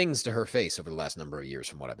things to her face over the last number of years,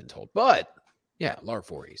 from what I've been told. But yeah, Lark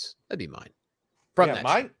Voorhees, that'd be mine.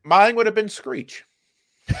 Mine would have been Screech.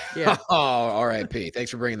 Yeah. Oh, R.I.P.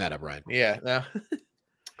 Thanks for bringing that up, Ryan. Yeah. No.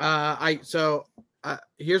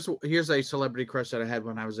 Here's a celebrity crush that I had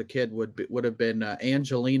when I was a kid would have been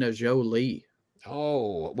Angelina Jolie.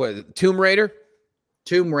 Oh, what, Tomb Raider?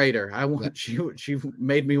 Tomb Raider. She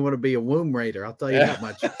made me want to be a womb raider. I'll tell you that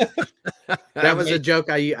much. That was a joke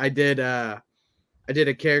I did. I did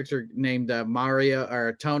a character named Mario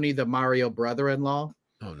or Tony, the Mario brother-in-law.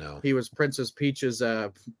 Oh no, he was Princess Peach's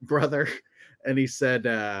brother. And he said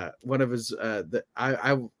one of his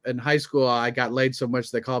I in high school I got laid so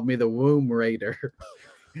much they called me the womb raider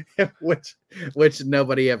which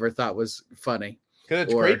nobody ever thought was funny. Because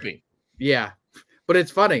it's Or- creepy. Yeah, but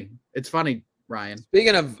it's funny. It's funny, Ryan.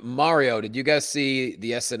 Speaking of Mario, did you guys see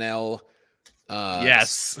the SNL?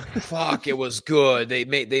 Yes. Fuck, it was good. They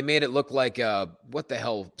made it look like what the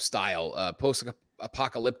hell style?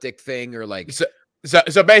 Post-apocalyptic thing or like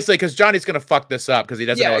So basically, because Johnny's gonna fuck this up because he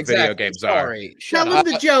doesn't know what exactly. video games are. Sorry. Shut Tell up.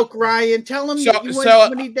 him the joke, Ryan. Tell him So- when,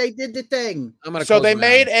 so- they did the thing. I'm gonna So close they my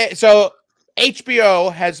made eyes. so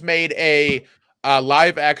HBO has made a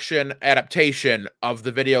live action adaptation of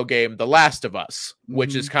the video game The Last of Us,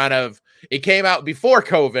 which is kind of it came out before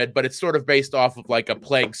COVID, but it's sort of based off of like a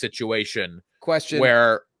plague situation question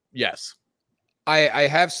where yes. I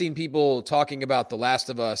have seen people talking about the Last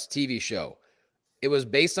of Us TV show. It was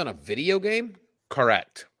based on a video game.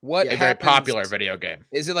 Correct. What A very happens- popular video game.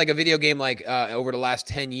 Is it like a video game like over the last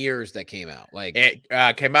 10 years that came out? Like, It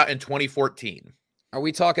came out in 2014. are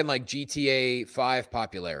we talking like GTA 5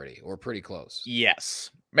 popularity or pretty close?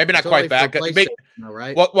 Yes. Maybe not It's quite only that. for good. PlayStation, all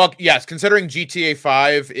right? Well, yes. Considering GTA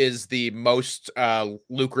 5 is the most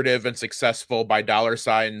lucrative and successful by dollar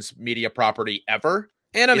signs media property ever,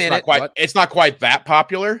 Animated. it's not quite that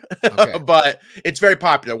popular, Okay. but it's very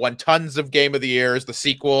popular. Won tons of Game of the Years. The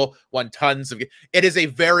sequel won tons of. It is a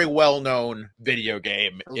very well known video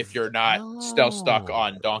game. If you're not still stuck Oh.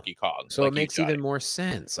 on Donkey Kong, So like it you, makes Johnny. even more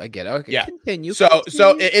sense. I get it. Okay, Yeah. continue. So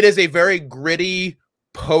continue. it is a very gritty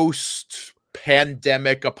post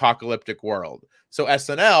pandemic apocalyptic world. So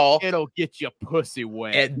SNL, It'll get your pussy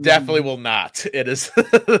wet. it definitely will not. It is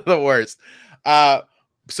the worst.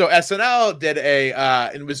 So SNL did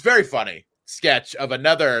and it was very funny sketch of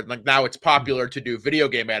another, like now it's popular to do video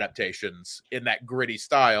game adaptations in that gritty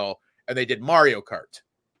style, and they did Mario Kart,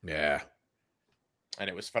 yeah. and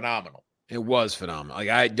it was phenomenal. It was phenomenal. Like,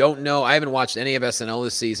 I don't know. I haven't watched any of SNL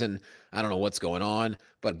this season. I don't know what's going on,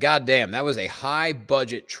 but goddamn, that was a high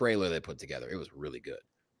budget trailer they put together. It was really good.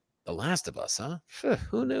 The Last of Us, huh? Phew,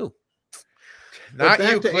 who knew? But Not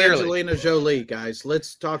back you, to clearly. Angelina Jolie, guys.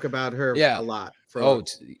 Let's talk about her Yeah. a lot.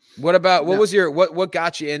 What about what No. was your what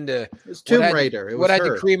got you into It's Tomb what had- Raider. It what was had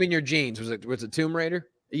her. the cream in your jeans? Was it Tomb Raider?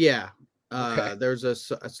 Yeah. Okay. There's a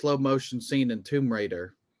slow motion scene in Tomb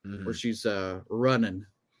Raider Mhm. where she's running.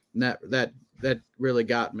 And that really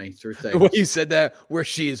got me through things. When you said that, where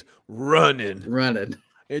she's running, Running.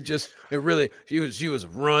 it really she was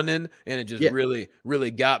running, and it just Yeah.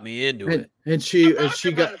 really got me into And, it. and she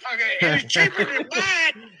got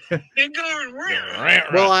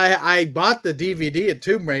well, I bought the DVD of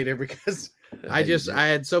Tomb Raider because I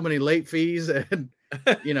had so many late fees and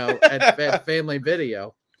at Family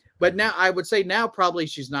Video. But now I would say now probably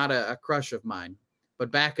she's not a crush of mine,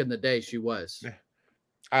 but back in the day she was.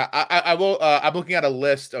 I will. I'm looking at a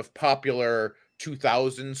list of popular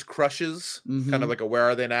 2000s crushes, kind Mhm. of like a where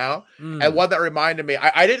are they now? Mm. And one that reminded me,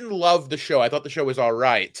 I didn't love the show. I thought the show was all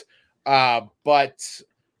right, but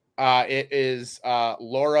it is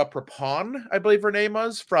Laura Prepon, I believe her name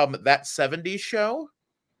was, from That 70s Show.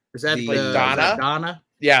 Is that The Donna? Donna?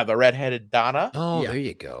 Yeah, the redheaded Donna. Oh, Yeah. there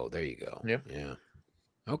you go. There you go. Yep. Yeah.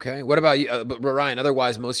 Okay. What about you? But Ryan,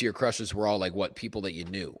 otherwise, most of your crushes were all like what people that you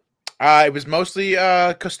knew. It was mostly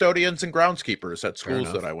custodians and groundskeepers at schools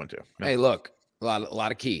enough. that I went to. Yeah. Hey, look, a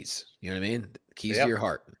lot of keys. You know what I mean? Keys Yep. to your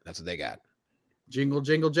heart. That's what they got. Jingle,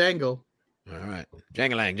 jingle, jangle. All right.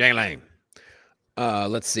 Jangalang, jangalang.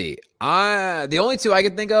 Let's see. The only two I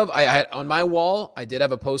can think of, I had on my wall, I did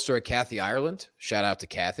have a poster of Kathy Ireland. Shout out to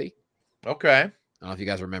Kathy. Okay. I don't know if you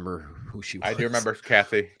guys remember who she was. I do remember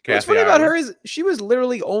Kathy. What's Kathy funny about Ireland. her is she was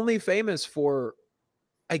literally only famous for,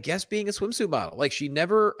 I guess, being a swimsuit model. Like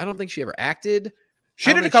I don't think she ever acted.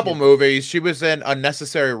 She I don't did a think couple movies. She was in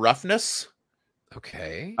Unnecessary Roughness.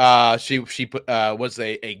 Okay. She was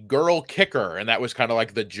a girl kicker, and that was kind of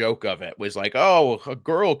like the joke of it. Was like, oh, a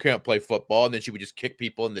girl can't play football, and then she would just kick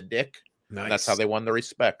people in the dick. Nice. And that's how they won the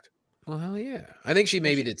respect. Well, hell yeah. I think she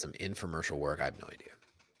maybe did some infomercial work. I have no idea.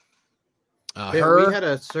 Yeah, we had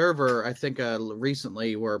a server, I think,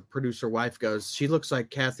 recently where producer wife goes, she looks like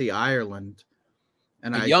Kathy Ireland,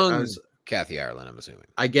 and a I young was, Kathy Ireland, I'm assuming.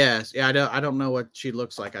 I guess, yeah, I don't know what she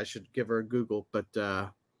looks like. I should give her a Google, but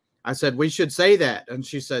I said we should say that, and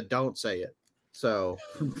she said don't say it. So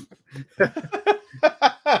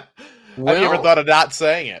Have you ever thought of not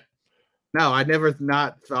saying it? no, I never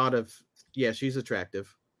not thought of. Yeah, she's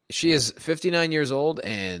attractive. She is 59 years old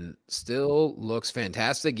and still looks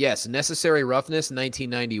fantastic. Yes, Necessary Roughness,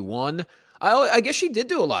 1991. I guess she did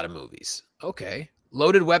do a lot of movies. Okay.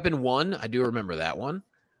 Loaded Weapon 1. I do remember that one.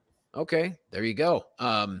 Okay. There you go.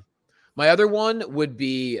 My other one would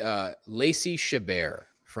be Lacey Chabert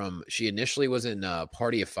she initially was in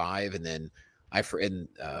Party of Five and then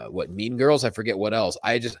Mean Girls. I forget what else.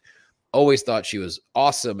 I just always thought she was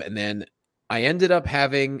awesome. And then I ended up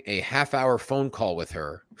having a half-hour phone call with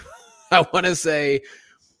her. I want to say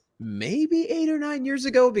maybe 8 or 9 years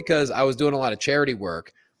ago, because I was doing a lot of charity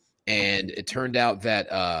work, and it turned out that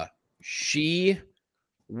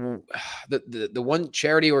the one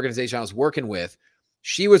charity organization I was working with,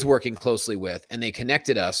 she was working closely with, and they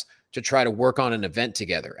connected us to try to work on an event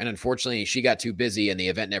together. And unfortunately, she got too busy and the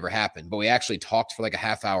event never happened. But we actually talked for like a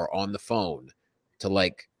half hour on the phone to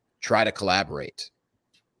like try to collaborate.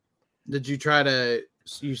 Did you try to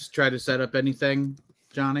set up anything,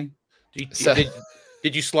 Johnny?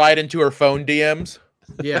 Did you slide into her phone DMs?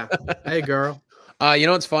 Yeah. Hey, girl. You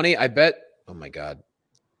know what's funny? I bet. Oh my God,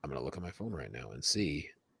 I'm gonna look at my phone right now and see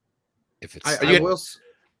if it's. I will.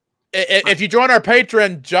 If you join our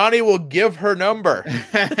Patreon, Johnny will give her number.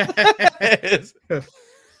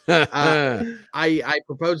 I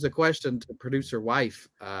proposed the question to producer wife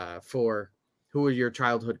for who are your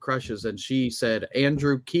childhood crushes, and she said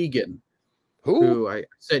Andrew Keegan, who I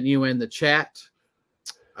sent you in the chat.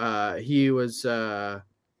 He was from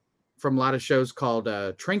a lot of shows called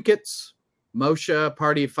Trinkets, Moshe,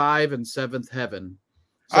 Party of Five, and Seventh Heaven.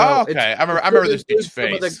 So okay. I remember this dude's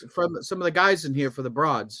face. From some of the guys in here for the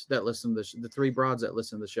broads that listen to the 3 broads that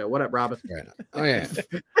listen to the show. What up, Robin? Right. Oh yeah.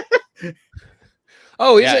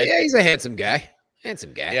 Oh, he's a handsome guy.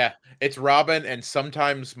 Handsome guy. Yeah, it's Robin and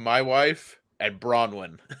sometimes my wife and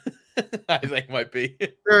Bronwyn. I think might be.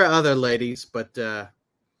 There are other ladies, but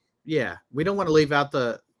yeah, we don't want to leave out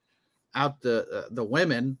the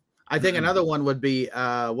women. I think another one would be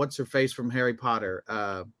what's her face from Harry Potter,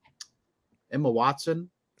 Emma Watson.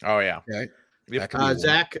 Oh yeah, right. Yep.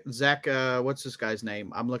 Zach. What's this guy's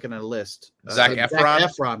name? I'm looking at a list. Zac Efron. Zac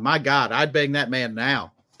Efron. My God, I'd bang that man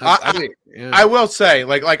now. I will say,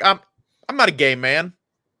 like I'm not a gay man,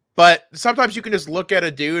 but sometimes you can just look at a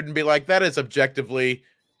dude and be like, that is objectively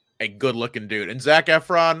a good-looking dude. And Zac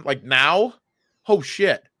Efron, like now, oh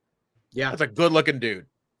shit, yeah, that's a good-looking dude.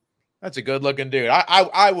 That's a good-looking dude.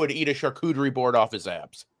 I would eat a charcuterie board off his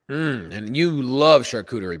abs. And you love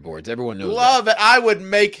charcuterie boards. Everyone knows. Love it. I would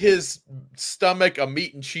make his stomach a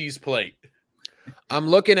meat and cheese plate. I'm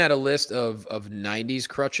looking at a list of 90s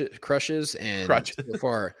crushes and so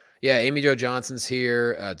far, yeah, Amy Jo Johnson's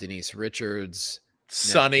here, Denise Richards,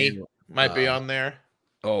 Sunny might be on there.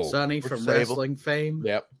 Oh, Sunny from wrestling fame.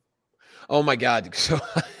 Yep. Oh my God. So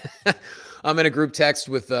I'm in a group text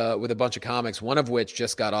with a bunch of comics, one of which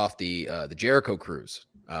just got off the Jericho cruise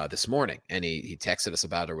this morning, and he texted us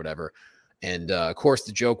about it or whatever. And of course,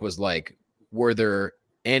 the joke was like, were there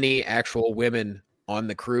any actual women on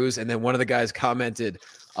the cruise? And then one of the guys commented,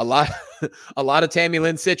 a lot of Tammy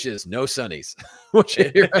Lynn Sitches, no Sunnies. Which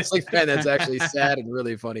if you're a wrestling fan, that's actually sad and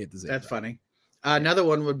really funny at the same time. That's funny. Another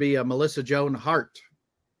one would be Melissa Joan Hart.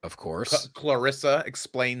 Of course. Clarissa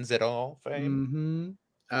Explains It All fame.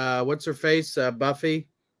 Mm-hmm. What's her face? Buffy.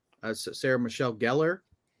 Sarah Michelle Gellar.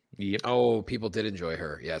 Yep. Oh, people did enjoy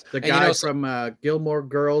her. Yes. The guy from Gilmore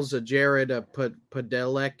Girls, Jared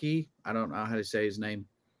Padalecki. I don't know how to say his name.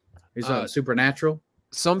 He's on Supernatural.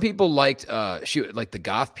 Some people liked the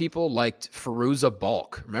goth people liked Fairuza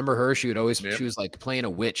Balk. Remember her? She was like playing a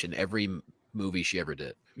witch in every movie she ever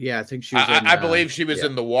did. Yeah, I think she was I believe she was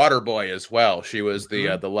in The Waterboy as well. She was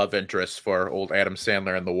the love interest for old Adam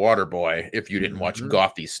Sandler in The Waterboy, if you didn't watch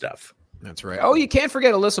gothy stuff. That's right. Oh, you can't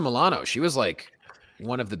forget Alyssa Milano. She was like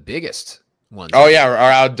one of the biggest ones. Oh yeah,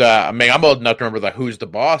 around I'm old enough to remember the Who's the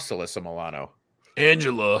Boss, Alyssa Milano.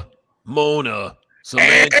 Angela, Mona,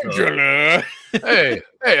 Samantha. Angela. hey,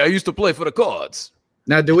 I used to play for the Cards.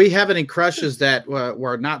 Now, do we have any crushes that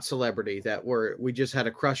were not celebrity that we just had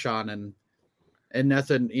a crush on and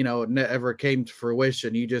nothing, ever came to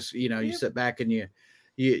fruition? You just, you sit back and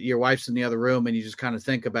your wife's in the other room and you just kind of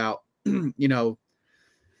think about,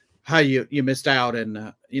 how you missed out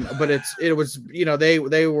and, but it was,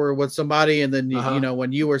 they were with somebody and then,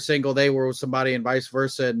 when you were single, they were with somebody and vice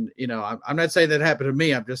versa. And, I'm not saying that happened to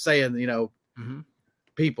me. I'm just saying,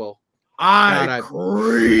 people. I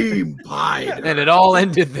cream pie, and it all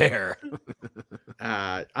ended there.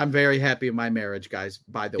 I'm very happy in my marriage, guys.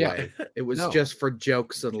 By the way, it was just for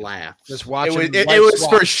jokes and laughs. Just watching. It was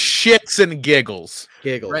for shits and giggles.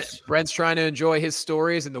 Brent's trying to enjoy his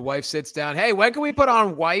stories, and the wife sits down. Hey, when can we put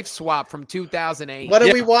on Wife Swap from 2008? What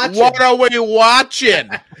are we watching? What are we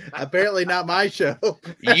watching? Apparently not my show.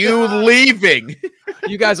 You leaving?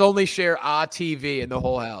 You guys only share TV in the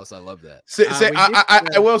whole house. I love that.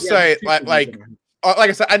 I will say, like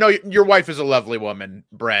I said, I know your wife is a lovely woman,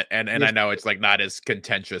 Brett, and I know it's like not as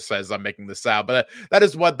contentious as I'm making this out, but that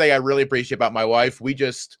is one thing I really appreciate about my wife. We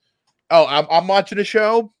just, I'm watching a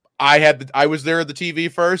show. I was there at the TV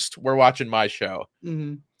first. We're watching my show.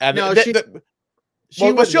 Mhm. And No, th- she- th- She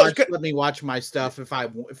Well, would she'll- let me watch my stuff if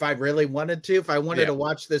I really wanted to. If I wanted Yeah. to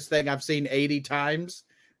watch this thing I've seen 80 times,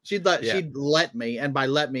 she'd let me. And by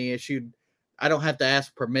let me, I don't have to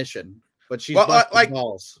ask permission. But she's busting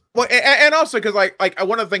balls. Well, and also because like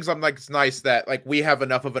one of the things I'm like, it's nice that like we have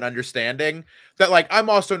enough of an understanding that like I'm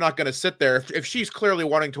also not going to sit there if she's clearly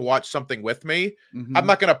wanting to watch something with me. Mhm. I'm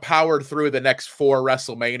not going to power through the next 4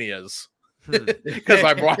 WrestleManias because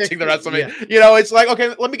I'm watching the WrestleMania. Yeah. You know, it's like,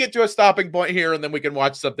 okay, let me get to a stopping point here, and then we can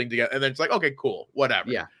watch something together. And then it's like, okay, cool, whatever.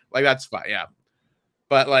 Yeah, like that's fine. Yeah,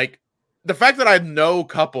 but like the fact that I know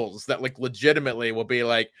couples that like legitimately will be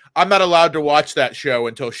like, I'm not allowed to watch that show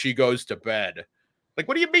until she goes to bed. Like,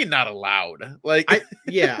 what do you mean not allowed? Like,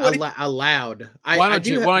 allowed. Why don't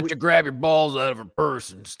you grab your balls out of her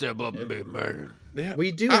purse and step up and be man? Yeah.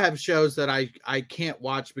 We do have shows that I can't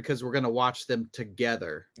watch because we're going to watch them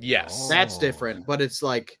together. Yes. That's different, but it's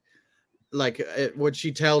like when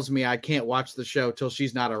she tells me I can't watch the show till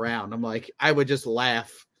she's not around, I'm like, I would just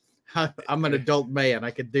laugh. I'm an adult man.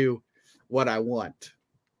 I could do what I want.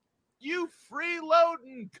 You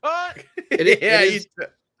freeloading cunt. It is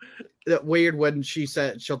weird when she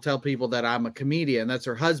said she'll tell people that I'm a comedian. That's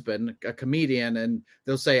her husband, a comedian, and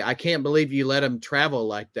they'll say, "I can't believe you let him travel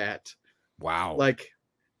like that." Wow. Like,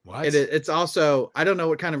 what? It's also, I don't know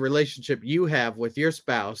what kind of relationship you have with your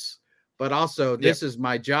spouse, but also this is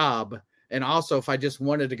my job, and also if I just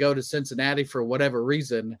wanted to go to Cincinnati for whatever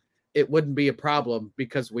reason, it wouldn't be a problem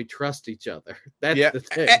because we trust each other. That's the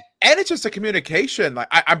thing. And it's just a communication. Like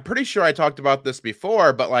I'm pretty sure I talked about this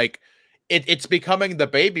before, but like it's becoming the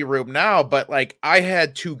baby room now. But like I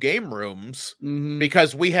had 2 game rooms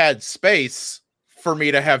because we had space for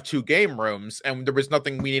me to have 2 game rooms, and there was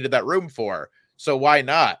nothing we needed that room for. So why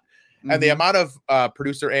not? And the amount of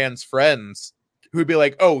producer Ann's friends who'd be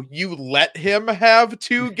like, "Oh, you let him have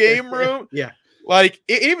 2 game room?" Yeah. Like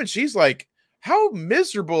even she's like, how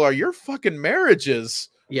miserable are your fucking marriages?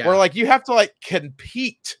 Yeah. Or like you have to like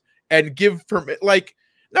compete and give permit. Like,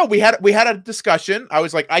 no, we had a discussion. I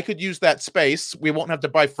was like, I could use that space. We won't have to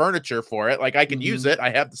buy furniture for it. Like I can use it.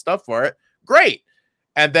 I have the stuff for it. Great.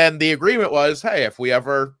 And then the agreement was, hey, if we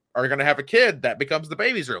ever are going to have a kid, that becomes the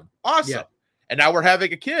baby's room. Awesome. Yeah. And now we're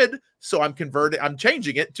having a kid. So I'm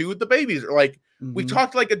changing it to the baby's. Like we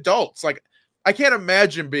talked like adults. Like I can't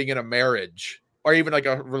imagine being in a marriage or even like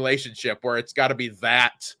a relationship where it's got to be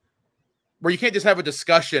that, where you can't just have a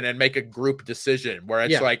discussion and make a group decision where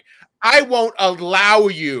it's like, I won't allow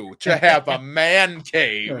you to have a man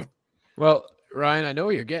cave. Well, Ryan, I know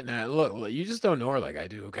what you're getting at. Look, you just don't know her like I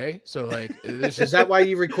do, okay? So like, is that why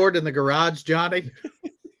you record in the garage, Johnny?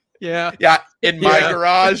 Yeah. Yeah, in my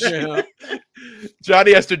garage. Yeah.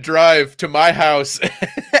 Johnny has to drive to my house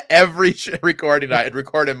every recording night and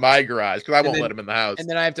record in my garage because I won't let him in the house. And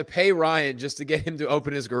then I have to pay Ryan just to get him to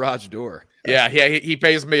open his garage door. Yeah, he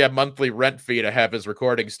pays me a monthly rent fee to have his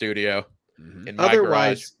recording studio in my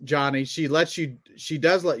Otherwise, garage. Johnny, she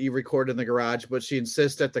does let you record in the garage, but she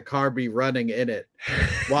insists that the car be running in it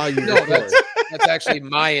while you record. That's actually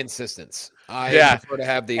my insistence. I prefer to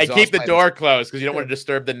have the exhaust and keep the door closed because you don't want to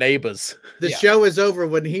disturb the neighbors. The show is over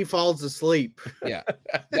when he falls asleep. Yeah,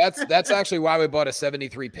 that's actually why we bought a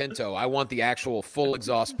 73 Pinto. I want the actual full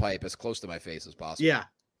exhaust pipe as close to my face as possible.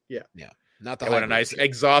 Yeah. Not the. I want a nice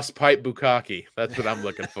exhaust pipe bukkake. That's what I'm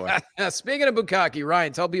looking for. Speaking of bukkake,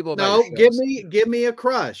 Ryan, tell people about. No, give me a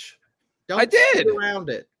crush. I did around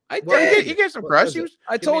it. I did. You get some crush.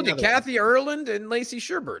 I told you, Kathy Erland and Lacey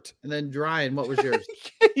Sherbert. And then Ryan, what was yours?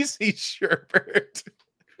 Casey Sherbert.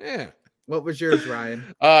 Yeah. What was yours,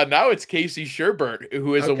 Ryan? Now it's Casey Sherbert,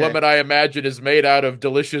 who is a woman I imagine is made out of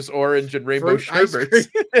delicious orange and rainbow sherbets.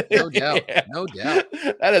 No doubt. No doubt.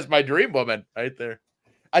 That is my dream woman right there.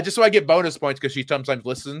 I get bonus points because she sometimes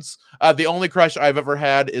listens. The only crush I've ever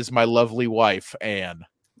had is my lovely wife, Anne.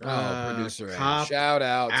 Oh, producer Anne. Shout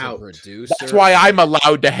out to producer. That's why I'm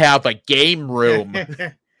allowed to have a game room.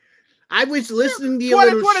 I was listening to your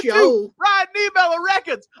little show. Ryan Niebella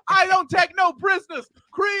Records. I don't take no prisoners.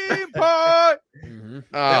 Cream pie.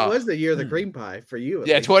 That was the year of the cream pie for you.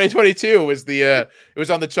 Yeah, 2022 was the it was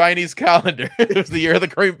on the Chinese calendar. It was the year of the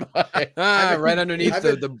cream pie. Right underneath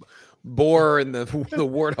the boar and the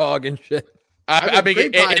warthog and shit. I've been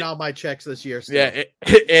cream pieing all my checks this year. Still. Yeah,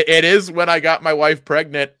 it is when I got my wife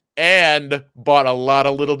pregnant and bought a lot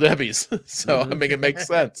of Little Debbie's. So I mean, it makes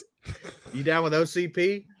sense. You down with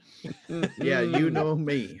OCP? Yeah, you know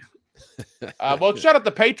me. Well, shout out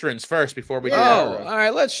the patrons first before we Oh, do all that.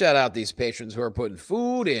 right. Let's shout out these patrons who are putting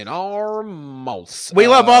food in our mouths. We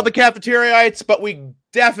love all the cafeteriaites, but we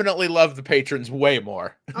definitely love the patrons way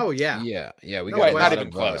more. Oh yeah. Yeah. We No got way, a not lot even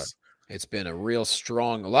of, close. it's been a real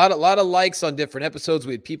strong, a lot of likes on different episodes.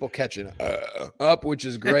 We had people catching up, which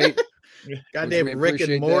is great. Goddamn we Rick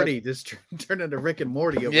appreciate and Morty. Just turn into Rick and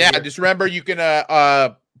Morty over Yeah, here. just remember you can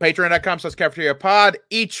patreon.com/cafeteria pod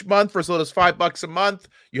each month for as little as $5 a month.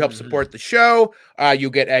 You help support the show.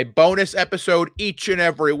 You get a bonus episode each and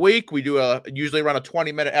every week. We do usually run a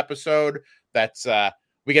 20-minute episode. That's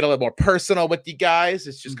we get a little more personal with you guys.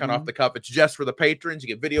 It's just kind of off the cuff. It's just for the patrons. You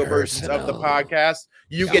get video versions of the podcast.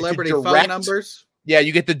 You get to Celebrity phone direct numbers. Yeah,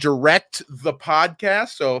 you get to direct the podcast.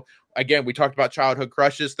 So again, we talked about childhood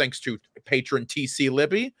crushes thanks to patron TC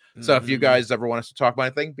Libby. So if you guys ever want us to talk about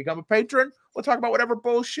anything, become a patron. We'll talk about whatever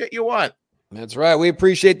bullshit you want. That's right. We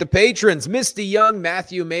appreciate the patrons: Misty Young,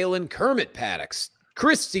 Matthew Malin, Kermit Paddocks,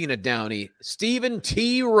 Christina Downey, Stephen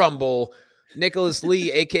T. Rumble, Nicholas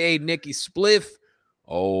Lee, aka Nicky Spliff,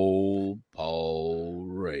 Old Paul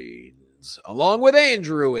Rains, along with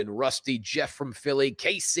Andrew and Rusty Jeff from Philly,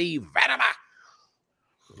 Casey Vanama.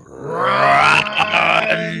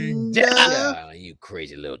 Yeah, you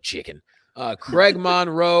crazy little chicken. Craig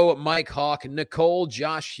Monroe, Mike Hawk, Nicole,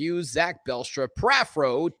 Josh Hughes, Zach Belstra,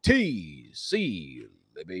 Prafro, T.C.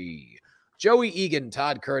 Libby, Joey Egan,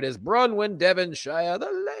 Todd Curtis, Brunwyn, Devonshire, the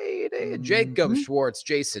lady, Jacob Schwartz,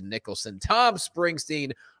 Jason Nicholson, Tom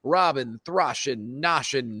Springsteen, Robin Throshin,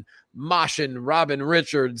 Noshin, Moshin, Robin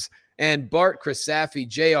Richards, and Bart Krisafi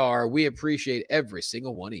Jr. We appreciate every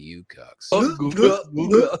single one of you cucks.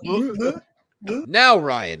 Now,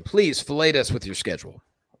 Ryan, please fillet us with your schedule.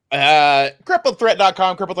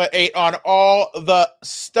 Crippledthreat.com, Crippled Threat 8 on all the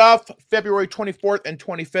stuff. February 24th and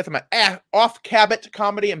 25th, I'm at Off Cabot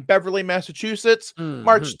Comedy in Beverly, Massachusetts.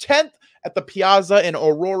 March 10th at the Piazza in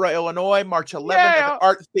Aurora, Illinois. March 11th at the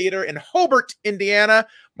Art Theater in Hobart, Indiana.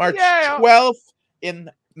 March 12th in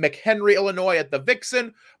McHenry, Illinois at the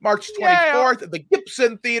Vixen. March 24th at the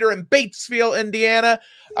Gibson Theater in Batesville, Indiana.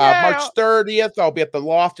 March 30th, I'll be at the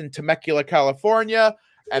Loft in Temecula, California.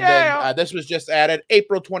 And then this was just added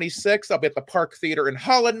April 26th. I'll be at the Park Theater in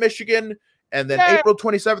Holland, Michigan. And then April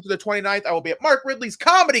 27th to the 29th, I will be at Mark Ridley's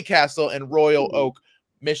Comedy Castle in Royal Oak,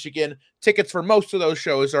 Michigan. Tickets for most of those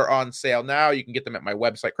shows are on sale now. You can get them at my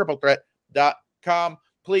website, crippledthreat.com.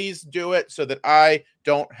 Please do it so that I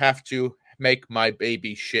don't have to make my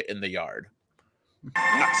baby shit in the yard.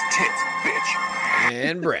 Nice tits, bitch.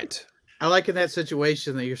 And Brent. I like in that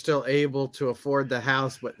situation that you're still able to afford the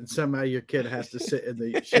house, but somehow your kid has to sit in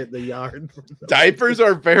the shit in the yard. Diapers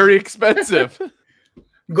are very expensive.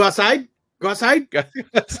 Go outside. Go outside.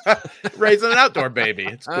 Raising an outdoor baby.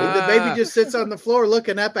 It's cool. The baby just sits on the floor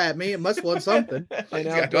looking up at me. It must want something. An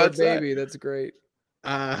Go outdoor outside. baby. That's great.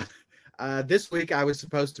 This week I was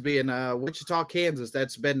supposed to be in Wichita, Kansas.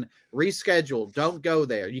 That's been rescheduled. Don't go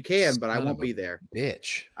there. You can, but I Son won't of a be there.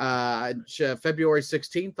 Bitch. February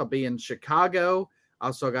 16th, I'll be in Chicago.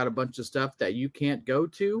 Also got a bunch of stuff that you can't go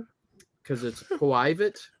to because it's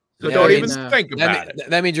private. So Yeah, don't I even mean, think about it.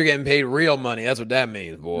 That means you're getting paid real money. That's what that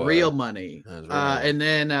means, boy. Real money. That's right. And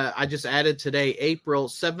then I just added today, April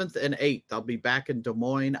 7th and 8th. I'll be back in Des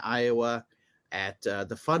Moines, Iowa at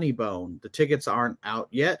the Funny Bone. The tickets aren't out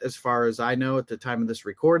yet, as far as I know at the time of this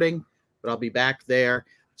recording, but I'll be back there.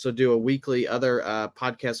 So do a weekly other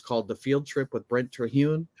podcast called The Field Trip with Brent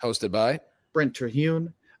Terhune. Hosted by Brent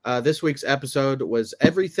Terhune. This week's episode was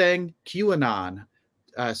Everything QAnon.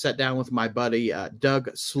 Sat down with my buddy Doug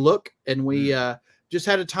Slook, and we just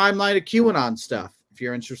had a timeline of QAnon stuff, if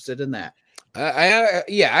you're interested in that.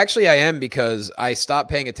 Actually I am, because I stopped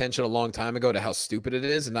paying attention a long time ago to how stupid it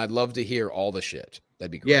is, and I'd love to hear all the shit.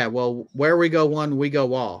 That'd be great. Yeah, well, where we go one, we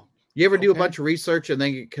go all. You ever do a Okay. bunch of research and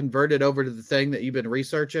then get converted over to the thing that you've been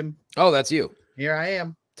researching? Oh, that's you. Here I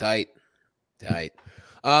am. Tight.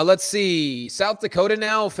 Let's see. South Dakota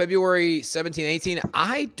now, February 17, 18.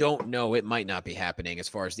 I don't know. It might not be happening as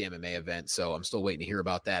far as the MMA event, so I'm still waiting to hear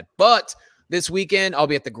about that. But this weekend, I'll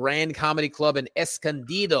be at the Grand Comedy Club in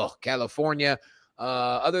Escondido, California.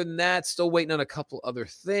 Other than that, still waiting on a couple other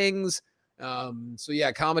things. So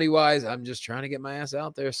yeah, comedy-wise, I'm just trying to get my ass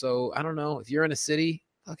out there. So I don't know. If you're in a city,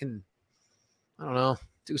 fucking, I don't know,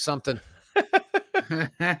 do something.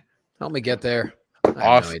 Help me get there. I have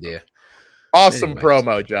Awesome. no idea. Awesome Anyways.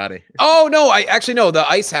 promo, Johnny. Oh, no, I actually know the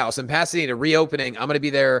Ice House in Pasadena reopening. I'm going to be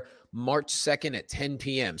there March 2nd at 10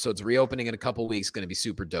 p.m. So it's reopening in a couple weeks. Going to be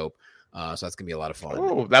super dope. So that's gonna be a lot of fun.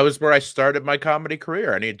 Oh, that was where I started my comedy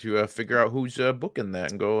career. I need to figure out who's booking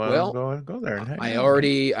that and go there. And hang out.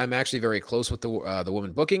 I'm actually very close with the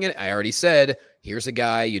woman booking it. I already said, here's a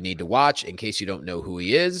guy you need to watch in case you don't know who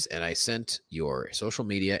he is, and I sent your social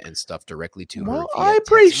media and stuff directly to her. Well, I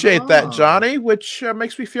appreciate that, Johnny, which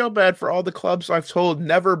makes me feel bad for all the clubs I've told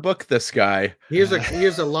never book this guy. Here's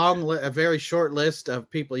a very short list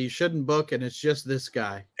of people you shouldn't book, and it's just this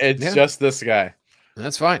guy. It's just this guy.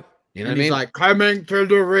 That's fine. You know and what I he's mean? like, coming to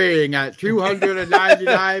the ring at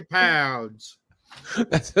 299 pounds.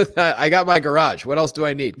 I got my garage. What else do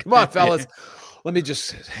I need? Come on, fellas. Let me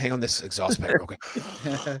just hang on this exhaust pan real quick.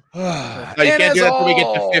 No, you can't do that until we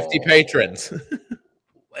get to 50 patrons.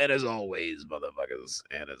 And as always, motherfuckers,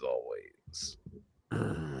 and as always.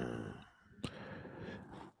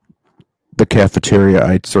 The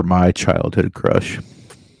Cafeteriaites are my childhood crush.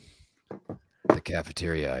 The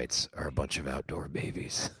Cafeteriaites are a bunch of outdoor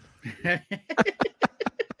babies.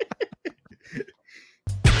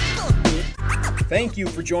 Thank you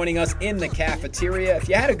for joining us in the cafeteria. If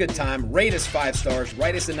you had a good time, rate us 5 stars,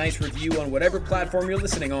 write us a nice review on whatever platform you're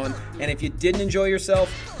listening on, and if you didn't enjoy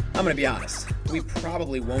yourself, I'm going to be honest, we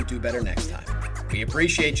probably won't do better next time. We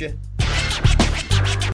appreciate you.